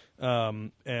that,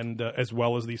 and as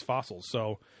well as these fossils.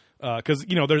 So, because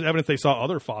there's evidence they saw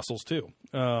other fossils too,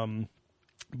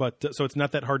 but so it's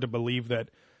not that hard to believe that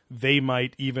they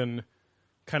might even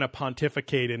kind of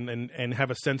pontificate and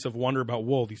have a sense of wonder about,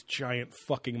 whoa, these giant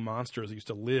fucking monsters used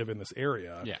to live in this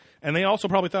area. Yeah. And they also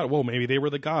probably thought, whoa, maybe they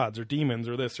were the gods or demons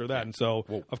or this or that. And so,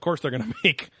 of course, they're going to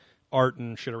make art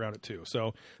and shit around it too.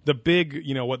 So the big,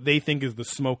 what they think is the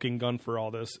smoking gun for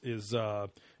all this is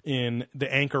in the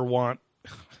Angkor Wat.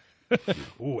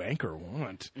 Ooh, Angkor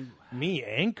Wat. Me,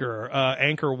 Angkor.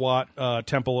 Angkor Wat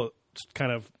temple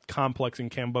kind of complex in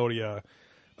Cambodia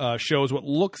shows what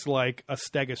looks like a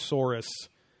Stegosaurus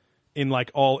in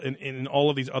all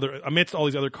of these other, amidst all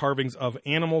these other carvings of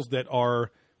animals that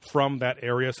are from that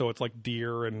area. So it's like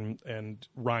deer and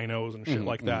rhinos and shit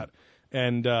like that.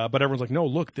 And but everyone's like, no,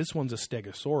 look, this one's a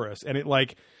Stegosaurus, and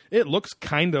it looks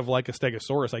kind of like a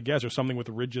Stegosaurus, I guess, or something with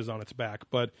ridges on its back.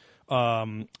 But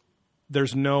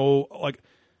there's no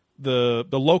the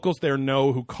locals there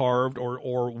know who carved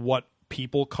or what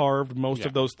people carved most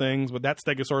of those things, but that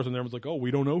Stegosaurus, and everyone's like, oh,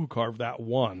 we don't know who carved that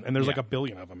one, and there's 1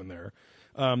 billion of them in there.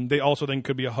 They also think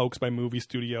could be a hoax by movie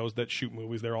studios that shoot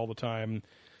movies there all the time.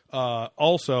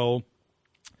 Also,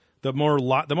 the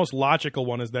most logical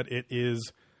one is that it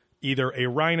is either a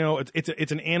rhino.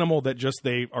 It's an animal that just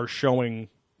they are showing,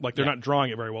 they're not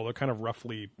drawing it very well. They're kind of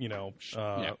roughly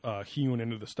hewn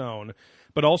into the stone.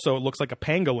 But also, it looks like a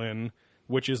pangolin,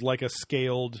 which is like a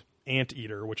scaled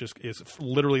anteater, which is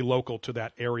literally local to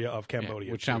that area of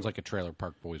Cambodia. Which sounds like a Trailer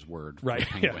Park Boys word. Right.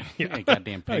 Yeah.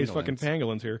 Goddamn pangolins. These fucking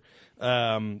pangolins here.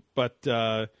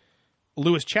 But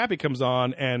Louis Chappie comes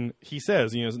on and he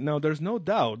says, no, there's no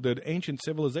doubt that ancient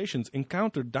civilizations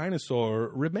encountered dinosaur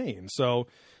remains. So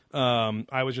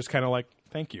I was just kind of like,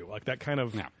 thank you. That kind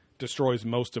of destroys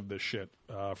most of this shit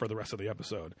for the rest of the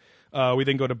episode. We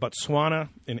then go to Botswana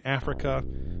in Africa.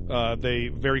 They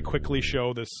very quickly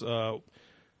show this...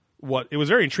 it was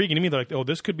very intriguing to me. They're like, oh,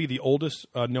 this could be the oldest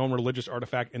known religious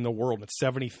artifact in the world. It's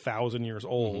 70,000 years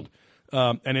old.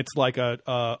 And it's like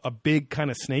a big kind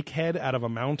of snake head out of a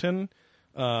mountain.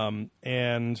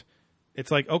 And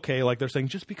it's like, okay, they're saying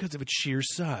just because of its sheer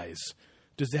size,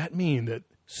 does that mean that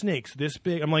snakes this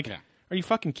big? I'm like, are you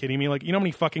fucking kidding me? How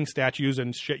many fucking statues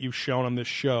and shit you've shown on this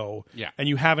show? Yeah. And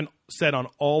you haven't said on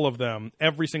all of them,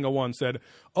 every single one said,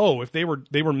 oh, if they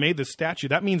were made this statue,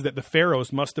 that means that the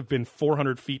pharaohs must have been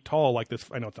 400 feet tall like this.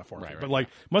 I know it's not 400 feet, but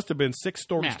must have been 6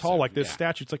 stories Massive, tall like this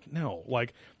statue. It's like, no.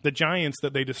 The giants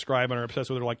that they describe and are obsessed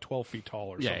with are 12 feet tall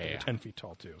or something, or 10 feet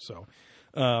tall too. So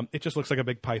it just looks like a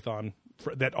big python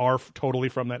that are totally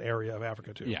from that area of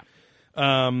Africa too. Yeah.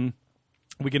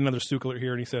 We get another Sukler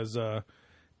here, and he says...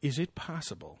 is it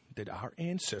possible that our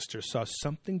ancestors saw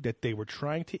something that they were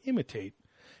trying to imitate?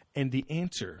 And the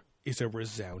answer is a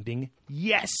resounding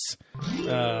yes.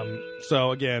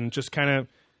 So again, just kind of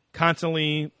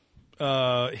constantly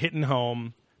hitting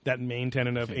home that main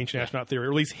tenet of ancient astronaut theory, or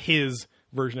at least his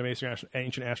version of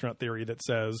ancient astronaut theory that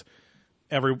says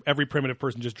every primitive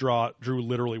person just drew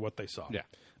literally what they saw. Yeah.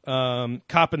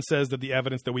 Coppin says that the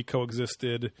evidence that we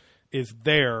coexisted is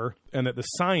there, and that the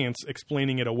science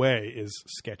explaining it away is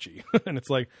sketchy. And it's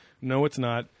like, no, it's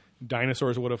not.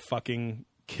 Dinosaurs would have fucking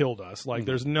killed us.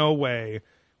 There's no way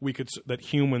that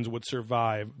humans would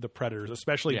survive the predators,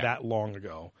 especially that long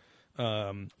ago.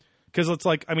 Because it's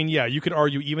you could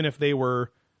argue even if they were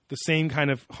the same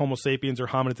kind of Homo sapiens or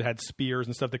hominids that had spears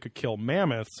and stuff that could kill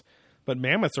mammoths, But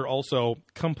mammoths are also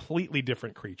completely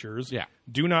different creatures. Yeah.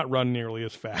 Do not run nearly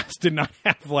as fast. Did not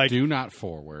have do not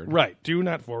forward. Right. Do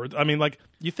not forward. I mean, like,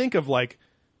 you think of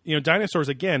dinosaurs,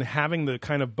 again, having the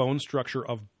kind of bone structure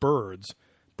of birds.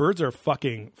 Birds are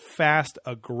fucking fast,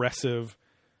 aggressive,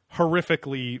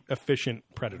 horrifically efficient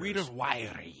predators. Reader's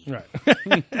wiry. Right.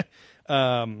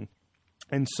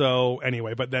 And so,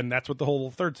 anyway, but then that's what the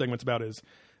whole third segment's about, is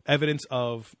evidence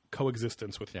of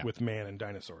coexistence with man and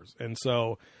dinosaurs. And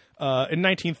so, in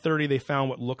 1930, they found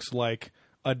what looks like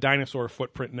a dinosaur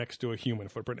footprint next to a human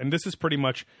footprint. And this is pretty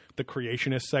much the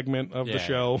creationist segment of the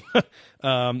show.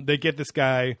 They get this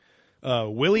guy,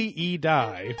 Willie E.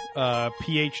 Dye,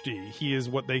 PhD. He is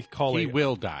what they call He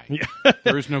will die. Yeah.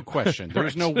 There is no question. There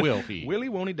is no will he. Willie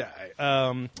won't he die.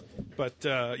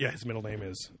 His middle name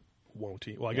is won't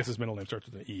he. Well, I guess his middle name starts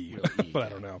with an E, but I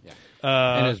don't know.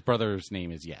 Yeah. And his brother's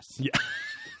name is Yes. Yeah.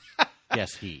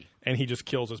 Yes, he. And he just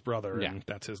kills his brother, and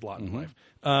that's his lot in life.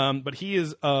 But he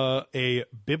is a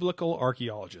biblical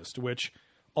archaeologist, which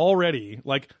already,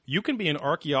 like, you can be an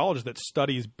archaeologist that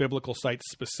studies biblical sites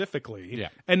specifically,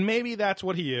 and maybe that's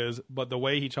what he is, but the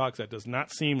way he talks, that does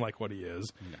not seem like what he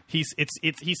is. No. He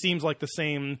seems like the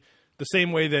same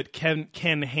way that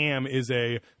Ken Ham is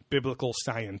a biblical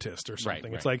scientist or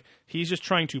something. Right. It's like he's just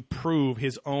trying to prove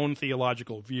his own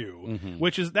theological view,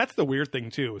 that's the weird thing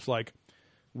too. It's like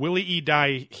Willie E.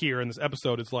 Dye here in this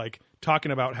episode is like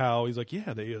talking about how he's like,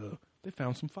 they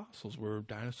found some fossils where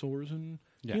dinosaurs and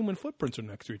human footprints are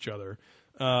next to each other,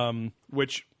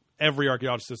 which every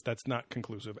archaeologist says that's not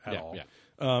conclusive at all.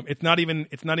 Yeah. It's not even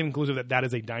conclusive that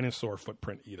is a dinosaur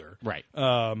footprint either. Right.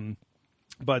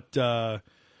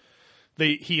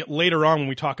 He later on, when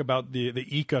we talk about the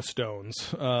Ica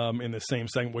stones in the same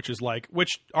segment, which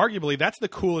arguably that's the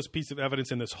coolest piece of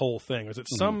evidence in this whole thing, is that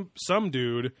some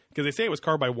dude, because they say it was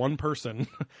carved by one person,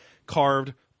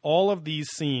 carved all of these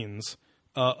scenes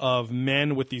of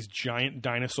men with these giant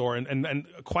dinosaur and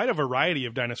quite a variety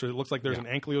of dinosaurs. It looks like there's an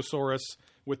ankylosaurus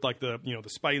with like the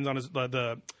spines on his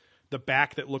the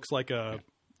back that looks like a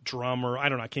drum, or I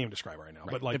don't know, I can't even describe it right now,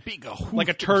 but like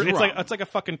a turtle. It's like a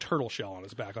fucking turtle shell on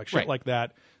his back, like shit like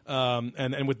that.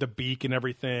 And with the beak and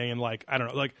everything, and like I don't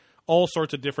know, like all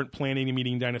sorts of different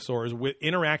plant-eating dinosaurs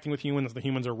interacting with humans. The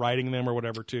humans are riding them or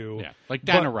whatever too. Yeah, like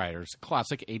Dino Riders,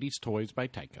 classic '80s toys by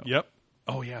Tyco. Yep.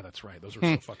 Oh yeah, that's right. Those are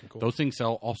so fucking cool. Those things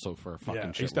sell also for a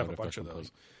fucking shitload. I used to have a bunch of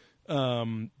those.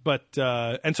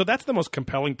 And so that's the most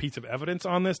compelling piece of evidence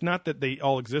on this. Not that they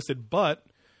all existed, but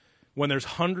when there's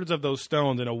hundreds of those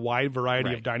stones in a wide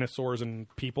variety of dinosaurs and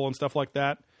people and stuff like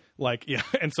that,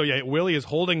 and so Willie is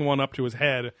holding one up to his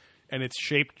head, and it's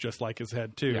shaped just like his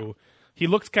head too. Yeah. He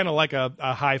looks kind of like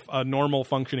a normal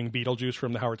functioning Beetlejuice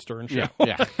from the Howard Stern show.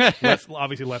 Yeah.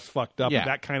 Obviously less fucked up. Yeah. But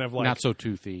that kind of like not so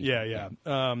toothy. Yeah.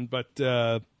 But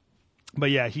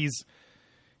yeah, he's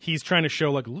trying to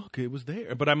show like, look, it was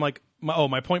there. But I'm like,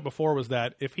 my point before was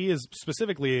that if he is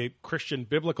specifically a Christian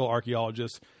biblical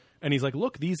archaeologist, and he's like,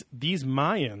 look, these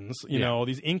Mayans, you know,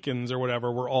 these Incans or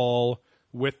whatever, were all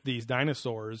with these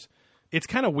dinosaurs. It's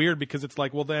kind of weird because it's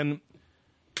like, well, then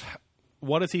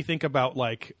what does he think about,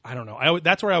 like, I don't know.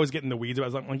 That's where I was getting the weeds. I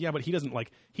was like, well, yeah, but he doesn't,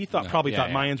 like, he thought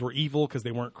Mayans were evil because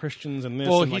they weren't Christians and this.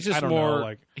 Well, and he's like, just I don't more, know,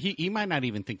 like, he might not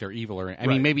even think they're evil. I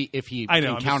mean, maybe if he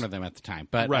encountered them at the time.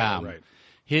 But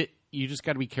you just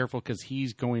got to be careful because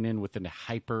he's going in with a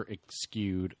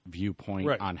hyper-skewed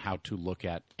viewpoint on how to look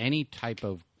at any type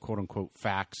of quote-unquote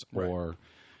facts or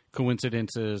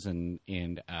coincidences and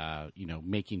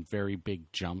making very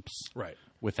big jumps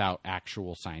without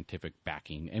actual scientific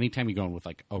backing. Anytime you go in with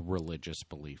like a religious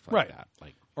belief like that.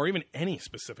 Or even any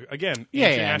specific, again,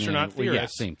 ancient astronaut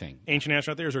theorists. Same thing. Ancient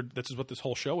astronaut theorists, this is what this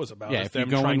whole show is about, is if them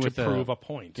trying to prove a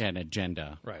point. Yeah, an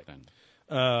agenda. Right. Then.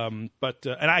 And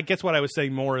I guess what I was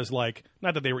saying more is like,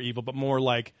 not that they were evil, but more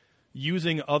like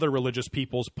using other religious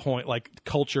people's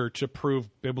culture to prove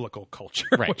biblical culture,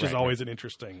 which is always an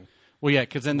interesting. Well, yeah,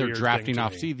 because then they're drafting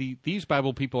off. See, these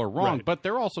Bible people are wrong, but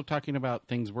they're also talking about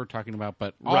things we're talking about,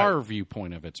 but our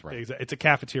viewpoint of it's right. It's a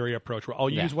cafeteria approach where I'll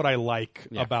use what I like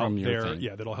about their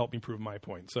that'll help me prove my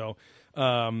point. So,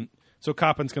 so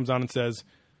Coppens comes on and says,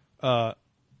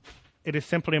 it is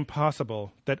simply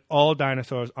impossible that all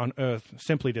dinosaurs on Earth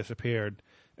simply disappeared.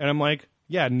 And I'm like,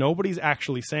 yeah, nobody's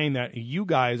actually saying that. You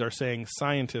guys are saying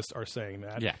scientists are saying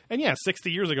that. Yeah. And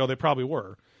 60 years ago, they probably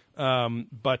were.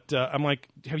 But I'm like,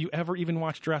 have you ever even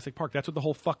watched Jurassic Park? That's what the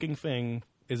whole fucking thing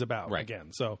is about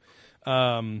again. So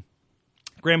Graham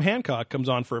Hancock comes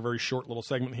on for a very short little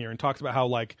segment here and talks about how,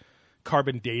 like,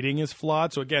 carbon dating is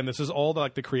flawed. So again, this is all the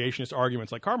creationist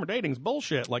arguments, like carbon dating's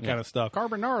bullshit, kind of stuff.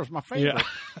 Carbonara is my favorite.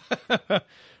 Yeah.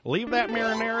 Leave that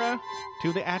marinara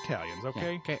to the Italians,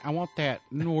 okay? Yeah, okay, I want that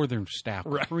northern style,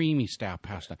 creamy style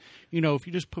pasta. If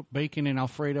you just put bacon in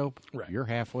Alfredo, you're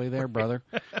halfway there, brother.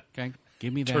 Okay,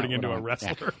 give me that. Turning into a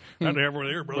wrestler. I'm halfway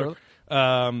there, brother.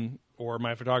 Or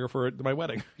my photographer at my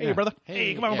wedding. Hey, brother.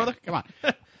 Hey, come on, brother. Come on.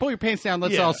 Pull your pants down.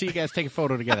 Let's all see you guys take a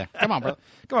photo together. Come on, brother.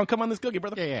 Come on this cookie,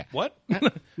 brother. Yeah. What?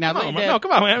 Now, come on, man.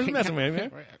 I'm just messing with you,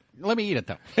 man. Let me eat it,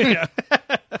 though. Yeah.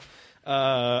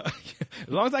 As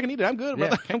long as I can eat it, I'm good,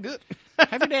 brother. I'm good.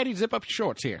 Have your daddy zip up your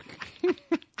shorts here. All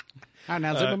right,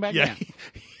 now zip them back down.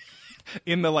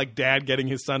 In the dad getting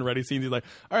his son ready scene, he's like,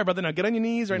 "All right, brother, now get on your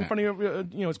knees right in front of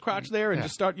your, his crotch there, and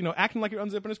just start, acting like you're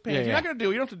unzipping his pants. You're not gonna do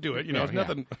it. You don't have to do it. It's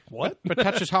nothing. What? But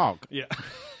touch his hog. Yeah.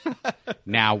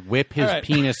 Now whip his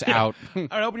penis out. All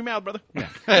right, open your mouth, brother.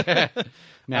 Yeah.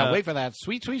 Now wait for that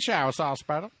sweet, sweet shower sauce,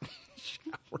 brother.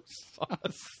 Shower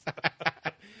sauce.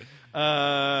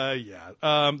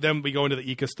 Then we go into the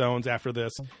Ica Stones after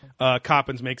this.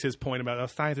 Coppins makes his point about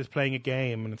science is playing a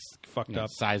game, and it's fucked up.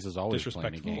 Size is always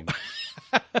playing a game.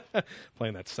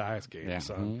 Playing that size game,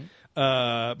 son.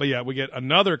 Mm-hmm. But yeah, we get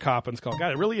another Coppins call.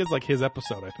 God, it really is like his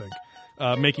episode, I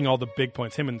think. Making all the big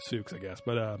points, him and Sooks, I guess.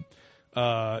 But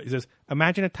he says,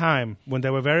 imagine a time when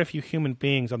there were very few human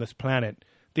beings on this planet.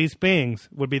 These beings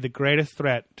would be the greatest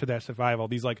threat to their survival.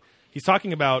 He's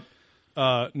talking about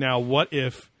now what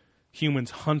if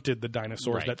humans hunted the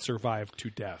dinosaurs that survived to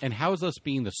death. And how is us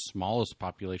being the smallest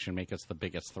population make us the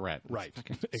biggest threat? Right.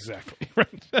 Exactly.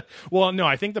 Right. Well, no,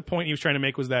 I think the point he was trying to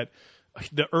make was that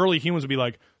the early humans would be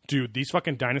like, dude, these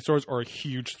fucking dinosaurs are a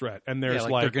huge threat. And there's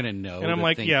they're going to know. And I'm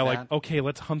like, okay,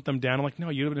 let's hunt them down. I'm like, no,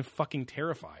 you'd have been fucking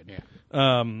terrified.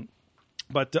 Yeah.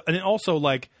 But and also,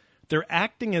 they're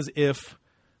acting as if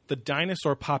the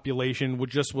dinosaur population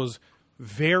was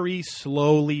very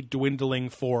slowly dwindling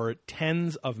for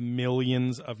tens of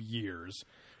millions of years,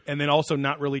 and then also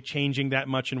not really changing that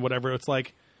much in whatever. It's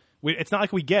it's not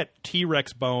like we get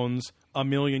T-Rex bones a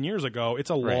million years ago. It's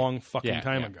a long fucking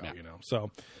time ago, So,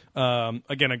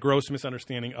 again, a gross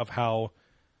misunderstanding of how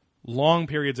long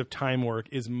periods of time work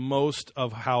is most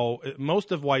of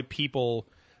why people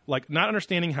not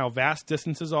understanding how vast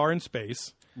distances are in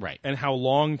space. Right. And how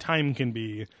long time can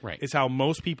be is how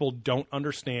most people don't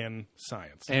understand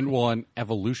science. And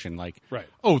evolution,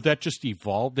 that just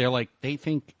evolved. They're they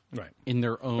think in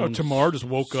their own Tamar just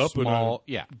woke up and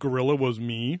gorilla was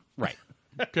me. Right.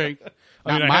 Okay.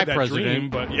 I Not my had that president. dream,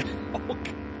 but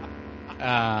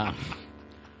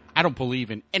I don't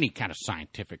believe in any kind of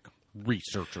scientific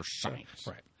research or science.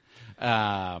 Right.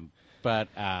 But,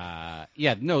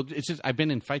 it's just, I've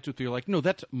been in fights with you, no,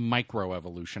 that's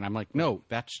microevolution. I'm like, no,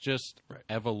 that's just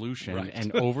evolution. Right.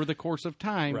 And over the course of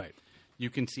time, you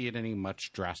can see it in a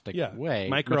much drastic way.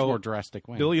 Much more drastic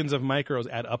way. Billions of micros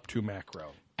add up to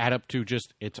macro. Add up to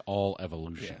just, it's all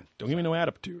evolution. Yeah. Don't give me no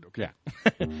attitude, okay?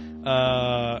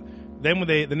 Yeah. Then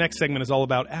the next segment is all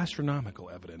about astronomical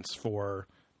evidence for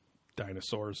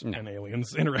dinosaurs and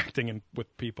aliens interacting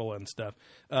with people and stuff.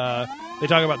 They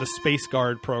talk about the Space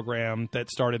Guard program that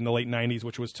started in the late 90s,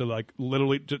 which was to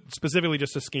specifically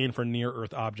just to scan for near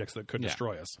Earth objects that could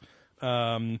destroy us.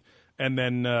 And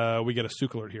then we get a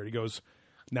Sook alert here. He goes,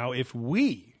 now if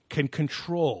we can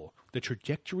control the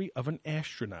trajectory of an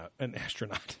astronaut.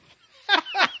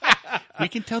 We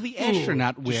can tell the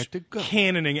astronaut where to go.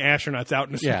 Cannoning astronauts out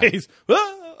into space.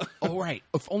 Oh, right.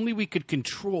 If only we could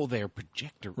control their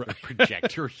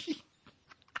trajectory.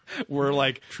 We're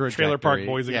like Trailer Park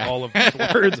Boys in all of these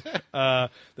words.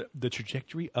 The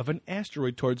trajectory of an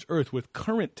asteroid towards Earth with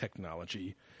current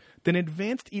technology, then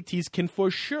advanced ETs can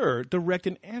for sure direct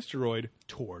an asteroid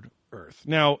toward Earth.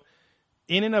 Now,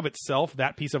 in and of itself,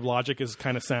 that piece of logic is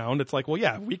kind of sound. It's like, well,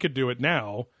 yeah, we could do it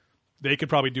now. They could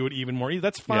probably do it even more easy.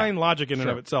 That's fine logic in and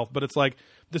of itself. But it's like,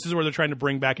 this is where they're trying to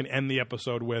bring back and end the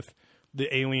episode with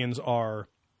the aliens are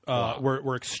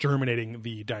we're exterminating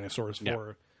the dinosaurs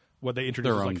for what they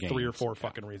introduced 3 or 4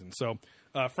 fucking reasons. So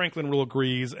Franklin Rule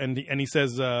agrees, and he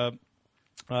says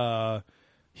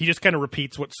he just kind of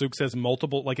repeats what Sook says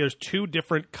multiple. There's 2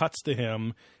 different cuts to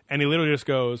him, and he literally just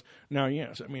goes, "Now,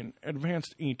 yes, I mean,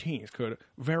 advanced ETs could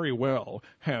very well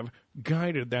have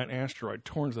guided that asteroid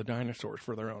towards the dinosaurs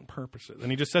for their own purposes." And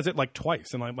he just says it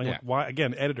twice, and why?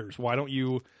 Again, editors, why don't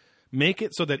you make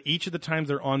it so that each of the times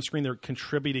they're on screen, they're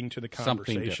contributing to the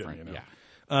conversation? Something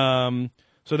different,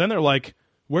 So then they're like,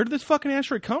 where did this fucking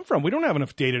asteroid come from? We don't have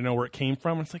enough data to know where it came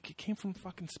from. It's it came from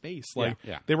fucking space.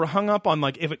 They were hung up on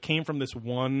if it came from this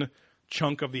one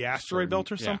chunk of the asteroid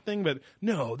belt or something, but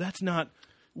no, that's not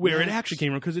where it actually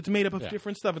came from because it's made up of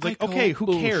different stuff. It's okay,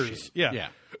 who cares? Yeah.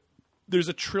 there's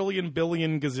a trillion,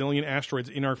 billion, gazillion asteroids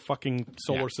in our fucking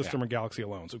solar system or galaxy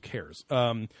alone. So who cares?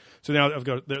 So now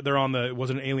they're on the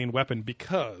was it an alien weapon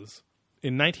because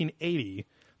in 1980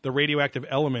 the radioactive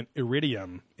element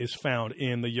iridium is found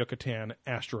in the Yucatan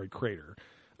asteroid crater.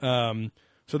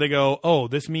 So they go, oh,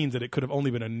 this means that it could have only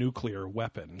been a nuclear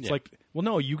weapon. It's like, well,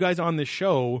 no, you guys on this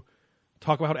show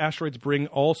talk about how asteroids bring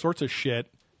all sorts of shit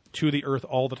to the Earth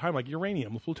all the time, like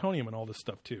uranium, plutonium, and all this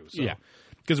stuff too. So,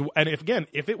 and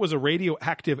if it was a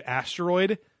radioactive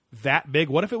asteroid that big,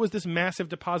 what if it was this massive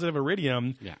deposit of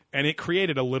iridium and it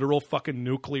created a literal fucking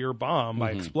nuclear bomb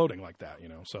by exploding like that?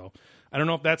 So I don't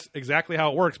know if that's exactly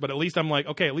how it works, but at least I'm like,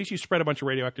 okay, at least you spread a bunch of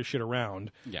radioactive shit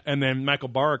around, and then Michael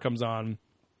Barr comes on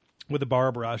with the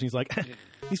Barr barrage, and he's like,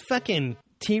 these fucking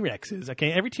T-Rexes,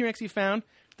 okay? Every T-Rex you found,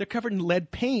 they're covered in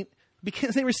lead paint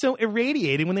because they were so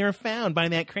irradiated when they were found by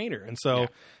that crater. And so,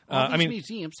 these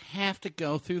museums have to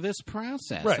go through this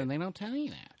process, and they don't tell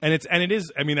you that. And it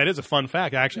is. I mean, that is a fun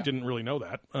fact. I actually didn't really know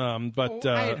that. But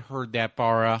I had heard that,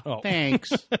 Barra. Thanks.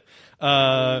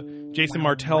 Jason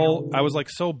Martell, I was like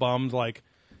so bummed. Like,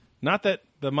 not that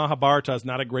the Mahabharata is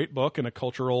not a great book and a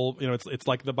cultural, it's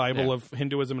like the Bible of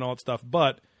Hinduism and all that stuff,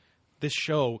 but this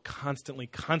show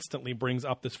constantly brings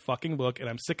up this fucking book, and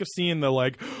I'm sick of seeing the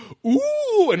like,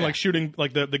 ooh, and like shooting,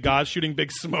 like the gods shooting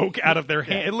big smoke out of their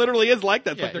hand. It literally is like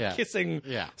that. It's like they're kissing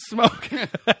smoke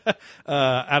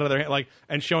out of their hand, like,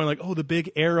 and showing like, oh, the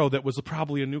big arrow that was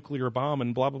probably a nuclear bomb,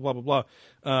 and blah blah blah blah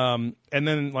blah. And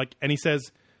then like, and he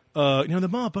says, the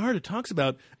Mahabharata talks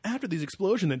about after these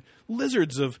explosions that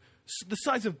lizards of the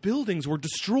size of buildings were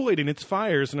destroyed in its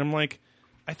fires, and I'm like,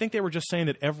 I think they were just saying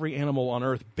that every animal on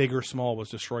Earth, big or small, was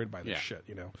destroyed by this shit,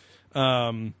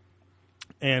 and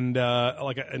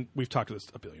we've talked to this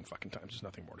a billion fucking times. There's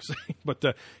nothing more to say.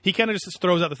 But he kind of just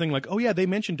throws out the thing like, oh yeah, they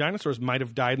mentioned dinosaurs might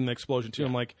have died in the explosion too.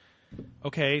 I'm like,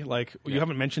 okay, like you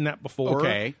haven't mentioned that before,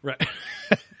 okay, right?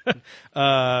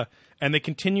 And they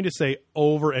continue to say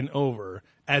over and over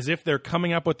as if they're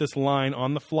coming up with this line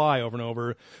on the fly over and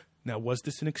over. Now, was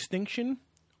this an extinction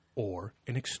or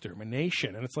an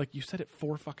extermination? And it's like, you said it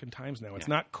 4 fucking times now. It's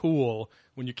not cool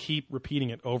when you keep repeating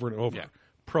it over and over.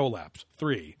 Prolapse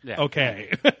 3.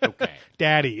 Okay. Okay.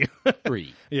 Daddy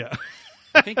 3. Yeah.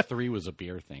 I think 3 was a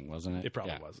beer thing, wasn't it? It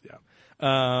probably was. Yeah.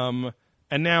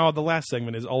 And now the last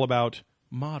segment is all about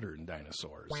modern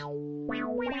dinosaurs. See,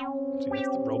 that's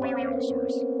the robot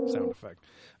dinosaurs sound effect.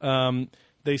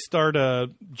 They start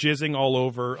jizzing all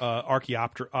over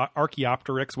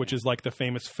Archaeopteryx, which is like the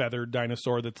famous feathered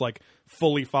dinosaur that's like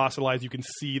fully fossilized. You can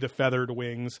see the feathered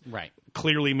wings, right?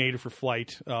 Clearly made for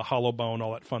flight, hollow bone,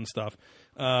 all that fun stuff.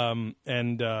 I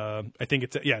think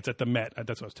it's at the Met.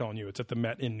 That's what I was telling you. It's at the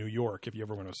Met in New York if you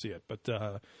ever want to see it. But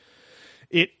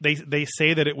they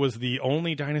say that it was the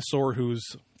only dinosaur who's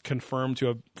confirmed to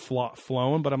have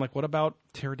flown. But I'm like, what about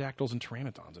pterodactyls and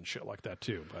pteranodons and shit like that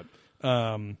too? But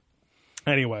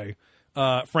anyway,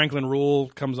 Franklin Rule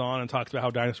comes on and talks about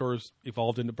how dinosaurs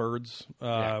evolved into birds,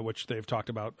 which they've talked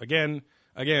about again.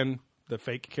 The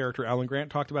fake character Alan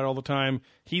Grant talked about it all the time.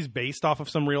 He's based off of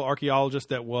some real archaeologist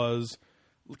that was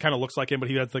kind of looks like him, but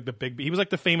he has like he was like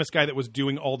the famous guy that was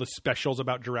doing all the specials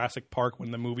about Jurassic Park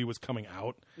when the movie was coming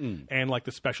out, and like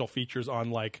the special features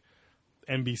on like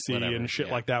NBC and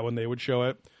shit like that when they would show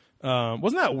it.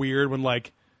 Wasn't that weird when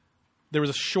like there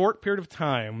was a short period of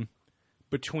time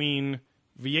between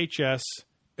VHS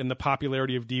and the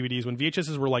popularity of DVDs when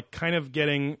VHSs were like kind of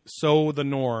getting so the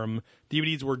norm,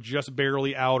 DVDs were just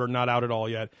barely out or not out at all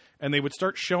yet, and they would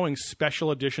start showing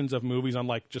special editions of movies on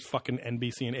like just fucking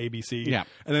NBC and ABC, and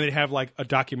then they'd have like a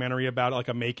documentary about it, like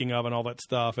a making of and all that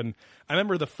stuff. And I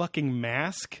remember The Fucking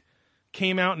Mask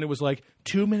came out and it was like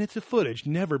 2 minutes of footage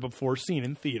never before seen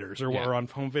in theaters or on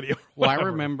home video. Well, I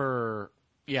remember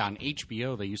on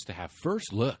HBO they used to have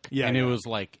First Look, and it was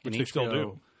like which an they HBO, still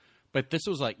do. But this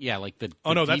was like, like the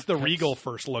oh no, that's the cuts. Regal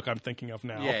First Look I'm thinking of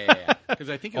now. Yeah. Because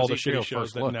I think it was all the HBO shitty shows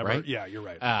First that Look, never. right? Yeah, you're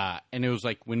right. And it was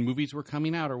like when movies were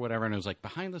coming out or whatever, and it was like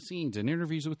behind the scenes and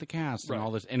interviews with the cast and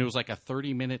all this, and it was like a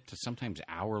 30-minute to sometimes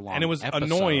hour-long. And it was episode.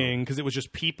 annoying because it was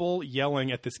just people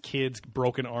yelling at this kid's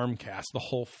broken arm cast the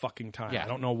whole fucking time. I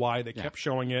don't know why they kept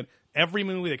showing it. Every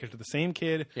movie they kept to the same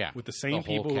kid with the same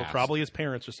people who were probably his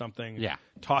parents or something.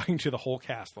 Talking to the whole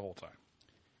cast the whole time.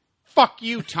 Fuck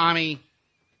you, Tommy.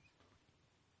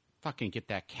 Fucking get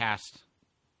that cast.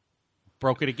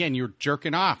 Broke it again. You were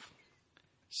jerking off.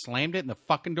 Slammed it in the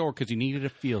fucking door because you needed to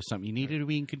feel something. You needed to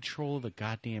be in control of the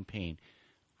goddamn pain.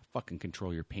 Fucking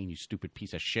control your pain, you stupid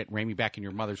piece of shit. Ram me back in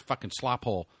your mother's fucking slop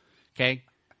hole. Okay?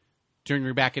 Turn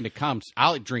me back into cumps.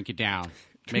 I'll drink it down.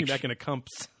 Turn me back into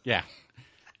cumps. Yeah.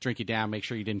 Drink it down. Make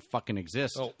sure you didn't fucking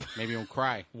exist. Oh. Maybe you won't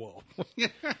cry. Whoa.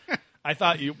 I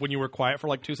thought when you were quiet for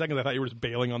like 2 seconds, I thought you were just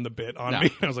bailing on the bit on me.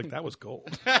 I was like, that was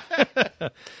gold. A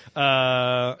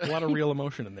lot of real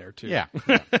emotion in there too. Yeah.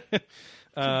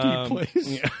 Deep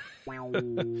place.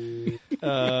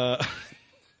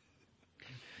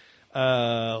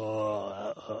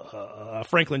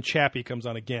 Franklin Chappie comes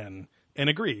on again and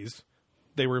agrees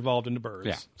they were evolved into birds.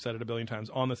 Yeah. Said it a billion times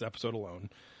on this episode alone.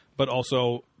 But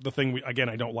also the thing I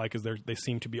don't like is they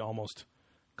seem to be almost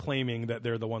claiming that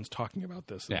they're the ones talking about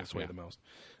this in this way the most.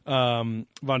 Von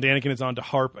Daniken is on to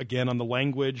harp again on the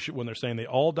language when they're saying they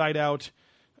all died out.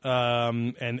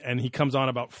 And he comes on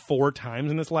about 4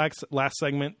 times in this last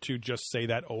segment to just say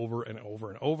that over and over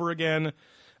and over again.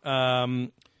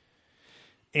 And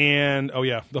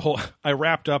I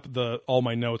wrapped up all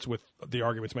my notes with the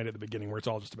arguments made at the beginning where it's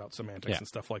all just about semantics and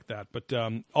stuff like that. But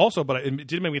it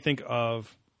did make me think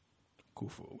of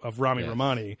Khufu, of Rami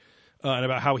Rahmani, and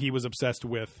about how he was obsessed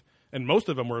with, and most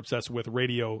of them were obsessed with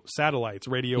radio satellites,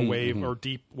 radio wave or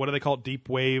deep, what do they call it? Deep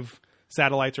wave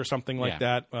satellites or something like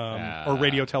that, or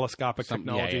radio telescopic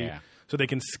technology, so they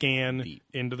can scan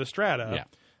into the strata. Yeah.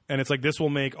 And it's like this will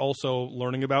make also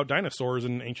learning about dinosaurs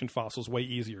and ancient fossils way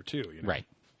easier too. You know? Right.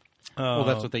 Well,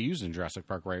 that's what they used in Jurassic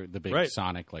Park, right? The big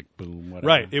sonic, like boom, whatever.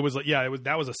 Right. It was like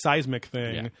that was a seismic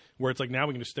thing where it's like now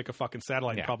we can just stick a fucking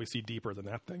satellite and probably see deeper than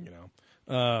that thing, you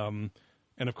know.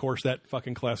 And of course, that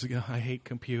fucking classic, I hate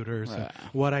computers.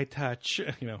 What I touch,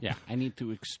 you know. Yeah, I need to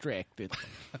extract it.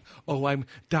 Oh, I'm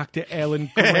Dr.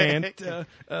 Alan Grant.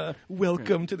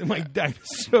 Welcome to my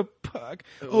dinosaur park.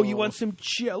 Oh, you want some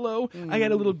Jell-O? I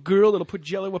got a little girl that'll put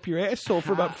Jell-O up your asshole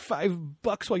for about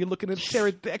 $5 while you're looking at a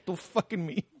pterodactyl fucking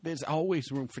me. There's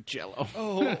always room for Jell-O.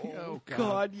 Oh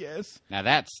God, yes. Now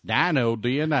that's dino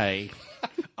DNA.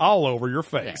 All over your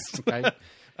face. Yeah,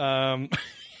 okay.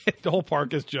 The whole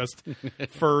park is just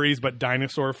furries, but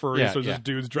dinosaur furries. So just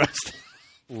dudes dressed,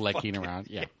 licking around.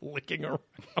 Yeah, licking around.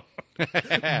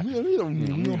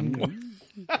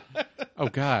 Oh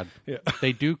God,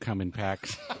 they do come in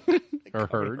packs or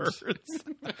herds.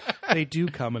 They do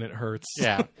come and it hurts.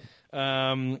 Yeah.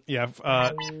 They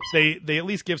at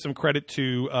least give some credit to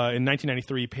in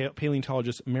 1993,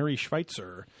 paleontologist Mary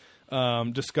Schweitzer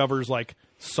discovers like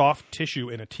soft tissue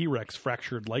in a T-Rex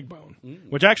fractured leg bone,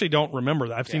 which I actually don't remember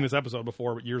that. I've seen this episode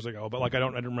before years ago, but like I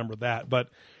don't remember that. But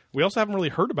we also haven't really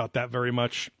heard about that very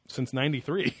much since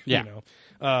 93. Yeah. You know,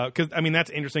 because I mean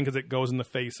that's interesting because it goes in the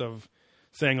face of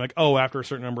saying like, oh, after a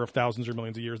certain number of thousands or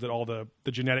millions of years, that all the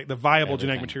viable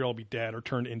genetic material will be dead or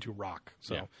turned into rock.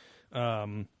 So,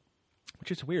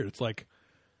 which is weird. It's like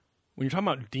when you're talking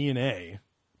about DNA,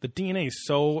 the DNA is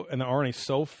and the RNA is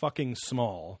so fucking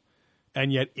small,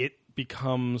 and yet it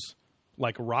becomes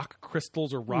like rock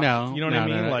crystals or rock. No, you know what I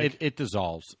mean? No. Like it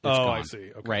dissolves. It's gone. I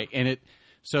see. Okay. Right, and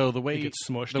so the way it gets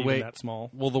smushed, even that small.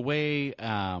 Well, the way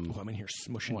I'm in here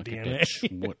smushing DNA,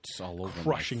 schmutz all over,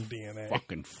 crushing DNA,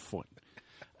 fucking foot.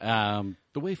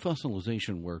 The way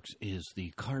fossilization works is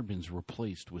the carbon's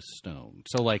replaced with stone.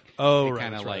 So like,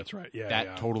 kind of like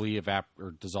that totally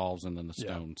dissolves, and then the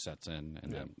stone sets in,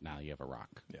 and then now you have a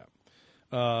rock. Yeah.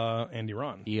 And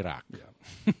Iran. Iraq. Yeah.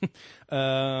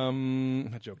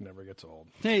 That joke never gets old.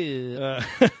 So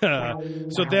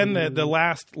then the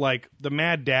last, like, the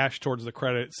mad dash towards the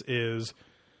credits is,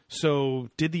 so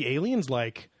did the aliens,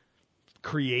 like,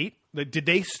 create, did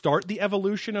they start the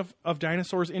evolution of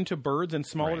dinosaurs into birds and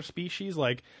smaller species?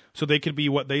 Like, so they could be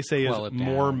what they say is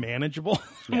more manageable?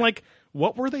 I'm like,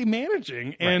 what were they managing?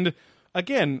 Right. And,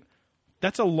 again,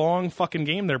 that's a long fucking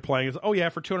game they're playing. It's,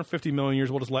 for 250 million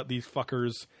years, we'll just let these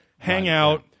fuckers hang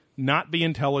out, not be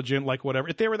intelligent, like whatever.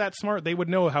 If they were that smart, they would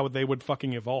know how they would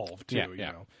fucking evolve, too, you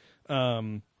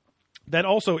know? That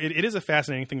also, it is a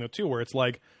fascinating thing, though, too, where it's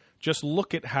like, just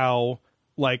look at how,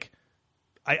 like,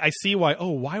 I see why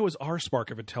was our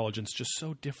spark of intelligence just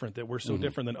so different, that we're so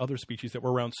different than other species that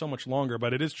were around so much longer.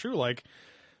 But it is true, like,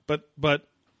 but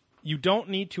you don't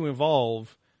need to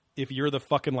evolve if you're the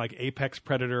fucking like apex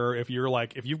predator, if you're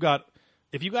like if you got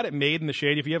it made in the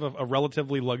shade, if you have a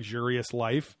relatively luxurious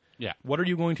life, what are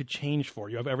you going to change for?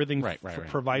 You have everything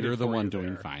provided. You're the for one you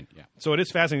doing there. fine. Yeah. So it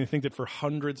is fascinating to think that for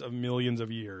hundreds of millions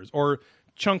of years, or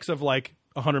chunks of like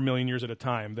 100 million years at a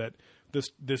time, that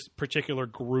this particular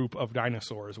group of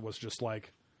dinosaurs was just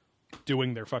like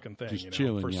doing their fucking thing, just you know,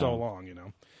 chilling, for so long, you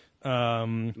know.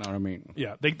 Know what I mean?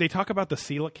 Yeah, they talk about the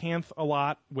coelacanth a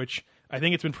lot, which I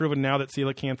think it's been proven now that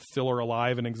coelacanths still are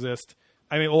alive and exist.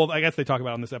 I mean, well, I guess they talk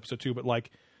about it in this episode too, but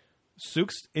like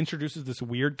Sooks introduces this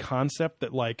weird concept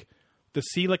that like the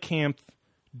coelacanth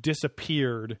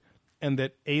disappeared and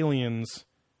that aliens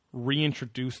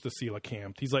reintroduced the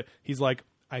coelacanth. He's like,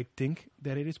 I think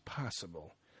that it is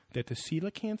possible that the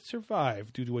coelacanth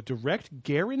survived due to a direct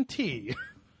guarantee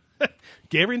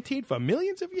guaranteed for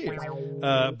millions of years,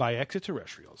 by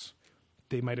extraterrestrials.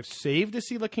 They might have saved the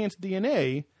coelacanth's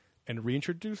DNA and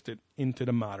reintroduced it into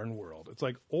the modern world. It's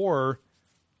like, or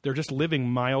they're just living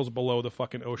miles below the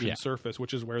fucking ocean surface,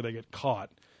 which is where they get caught.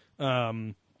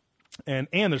 And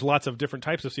there's lots of different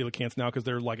types of coelacanths now because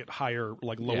they're like at higher,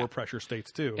 like lower pressure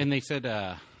states too. And they said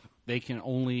they can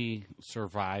only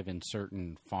survive in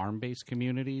certain farm-based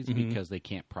communities because they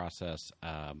can't process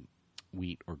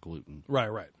wheat or gluten.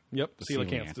 Right. Yep, the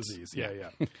coelacanth disease. Yeah.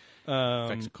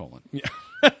 Affects colon. Yeah.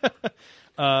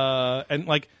 And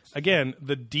like, again,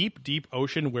 the deep, deep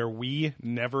ocean where we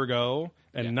never go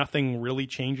and nothing really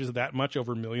changes that much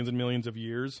over millions and millions of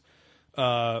years.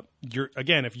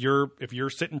 If you're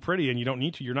sitting pretty and you don't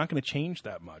need to, you're not going to change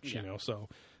that much, you know? So,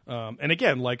 and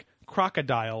again, like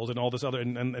crocodiles and all this other,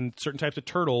 and certain types of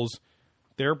turtles,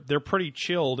 they're pretty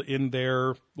chilled in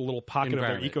their little pocket of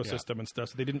their ecosystem and stuff.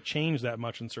 So they didn't change that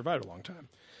much and survived a long time.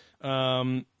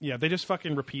 They just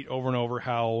fucking repeat over and over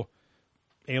how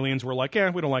aliens were like, we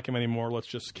don't like him anymore. Let's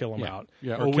just kill him out.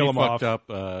 Yeah, or kill him off. Up.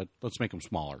 Let's make him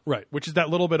smaller. Right, which is that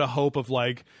little bit of hope of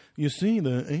like, you see,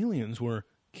 the aliens were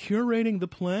curating the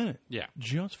planet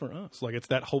just for us. Like, it's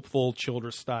that hopeful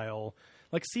Childress style.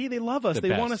 Like, see, they love us.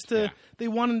 They want us to. They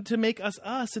wanted to make us and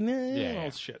all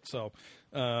this shit. So,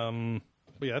 but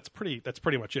yeah, that's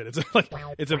pretty much it.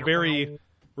 It's a very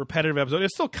repetitive episode.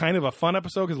 It's still kind of a fun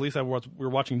episode because at least we were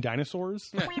watching dinosaurs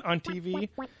on TV.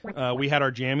 We had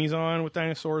our jammies on with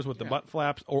dinosaurs with the butt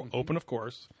flaps open, of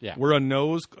course. Yeah, we're a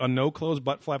no closed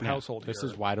butt flap household. This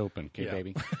is wide open, okay,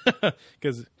 baby.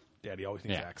 Because Daddy always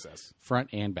needs access, front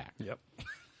and back. Yep.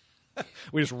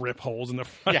 We just rip holes in the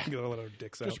front. Yeah, let our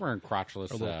dicks out. Just wearing crotchless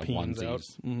onesies.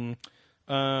 Mm-hmm.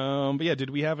 But yeah, did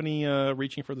we have any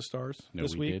reaching for the stars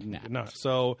this week? Did not. Did not.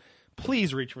 So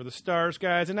please reach for the stars,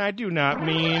 guys, and I do not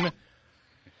mean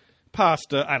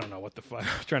pasta. I don't know what the fuck.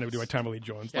 I was trying to do my Tommy Lee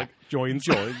Jones. Like joins.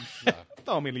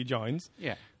 Tommy Lee Jones.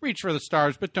 Yeah. Reach for the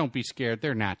stars, but don't be scared.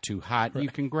 They're not too hot. Right. You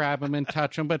can grab them and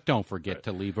touch them, but don't forget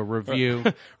to leave a review.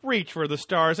 Reach for the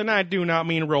stars, and I do not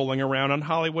mean rolling around on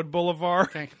Hollywood Boulevard.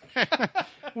 Okay.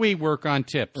 We work on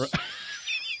tips. Right.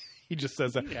 He just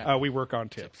says that. Yeah. We work on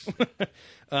tips.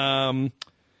 Got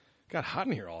hot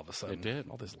in here all of a sudden. It did.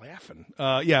 All this laughing.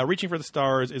 Reaching for the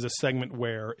Stars is a segment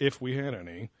where, if we had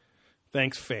any,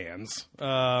 thanks fans.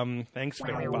 Thanks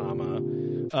Fan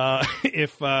Obama.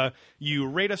 If you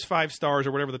rate us 5 stars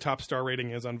or whatever the top star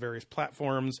rating is on various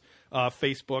platforms,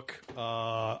 Facebook,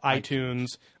 iTunes,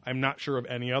 I'm not sure of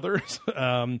any others,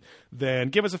 then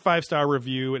give us a 5-star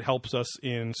review. It helps us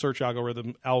in search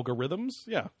algorithms.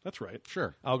 Yeah, that's right.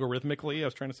 Sure. Algorithmically, I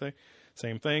was trying to say.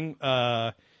 Same thing.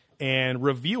 And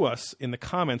review us in the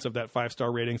comments of that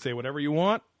 5-star rating. Say whatever you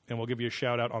want, and we'll give you a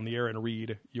shout out on the air and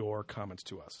read your comments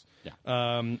to us. Yeah.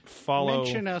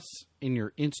 Mention us in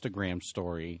your Instagram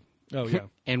story. Oh, yeah.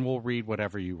 And we'll read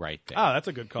whatever you write there. Ah, that's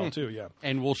a good call, too, yeah.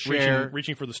 And we'll share...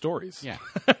 Reaching for the stories. Yeah.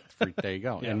 There you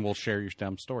go. Yeah. And we'll share your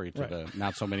dumb story to the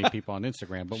not so many people on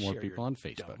Instagram, but more people on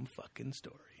Facebook. Dumb fucking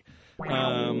story.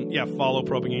 Follow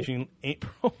Probing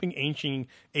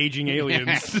Aging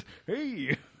Aliens.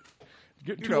 Hey...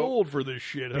 Getting too old for this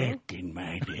shit, huh? Back in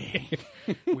my day.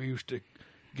 We used to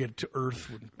get to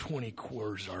Earth with 20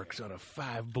 Quasarks on a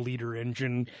 5-bleeder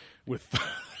engine with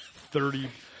 30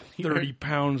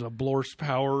 pounds of Blorse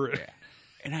power. Yeah.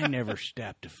 And I never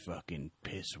stopped to fucking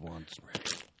piss once.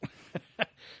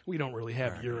 We don't really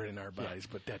have urine in our bodies,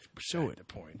 but that's beside the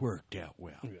point. Worked out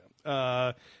well.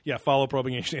 Yeah. Follow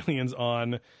Probing Ancient Aliens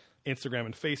on Instagram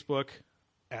and Facebook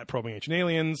at Probing Ancient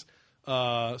Aliens.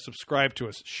 Subscribe to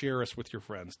us, share us with your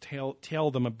friends, tell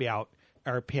them about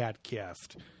our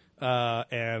podcast,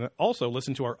 and also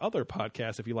listen to our other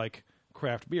podcasts if you like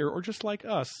craft beer or just like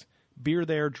us. Beer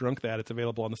There, Drunk That. It's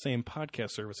available on the same podcast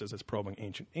services as Probing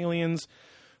Ancient Aliens.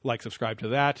 Subscribe to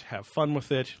that, have fun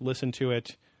with it, listen to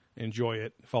it, enjoy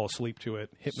it, fall asleep to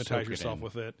it, hypnotize yourself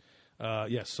with it.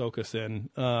 Soak us in.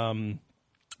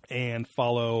 And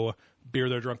follow Beer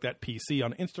There, Drunk That PC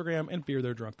on Instagram and Beer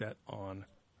There, Drunk That on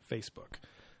Facebook.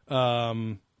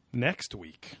 Next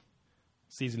week,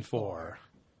 Season 4,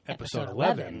 Episode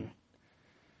 11.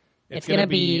 It's going to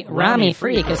be Rami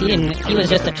free because he was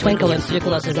just a twinkle in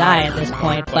Sucralose's eye at this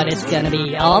point, but it's going to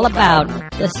be all about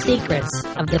the secrets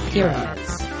of the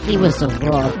pyramids. He was a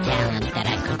raw talent that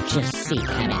I could just see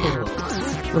coming out.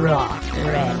 Raw,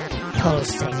 red,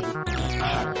 pulsating,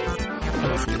 and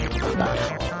his little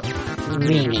butthole.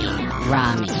 Remy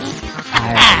Rami.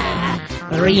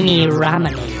 Remy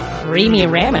Ramani. Remy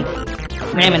Ramen.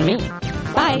 Ramen me.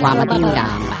 Bye.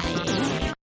 Wabba-ding-dong.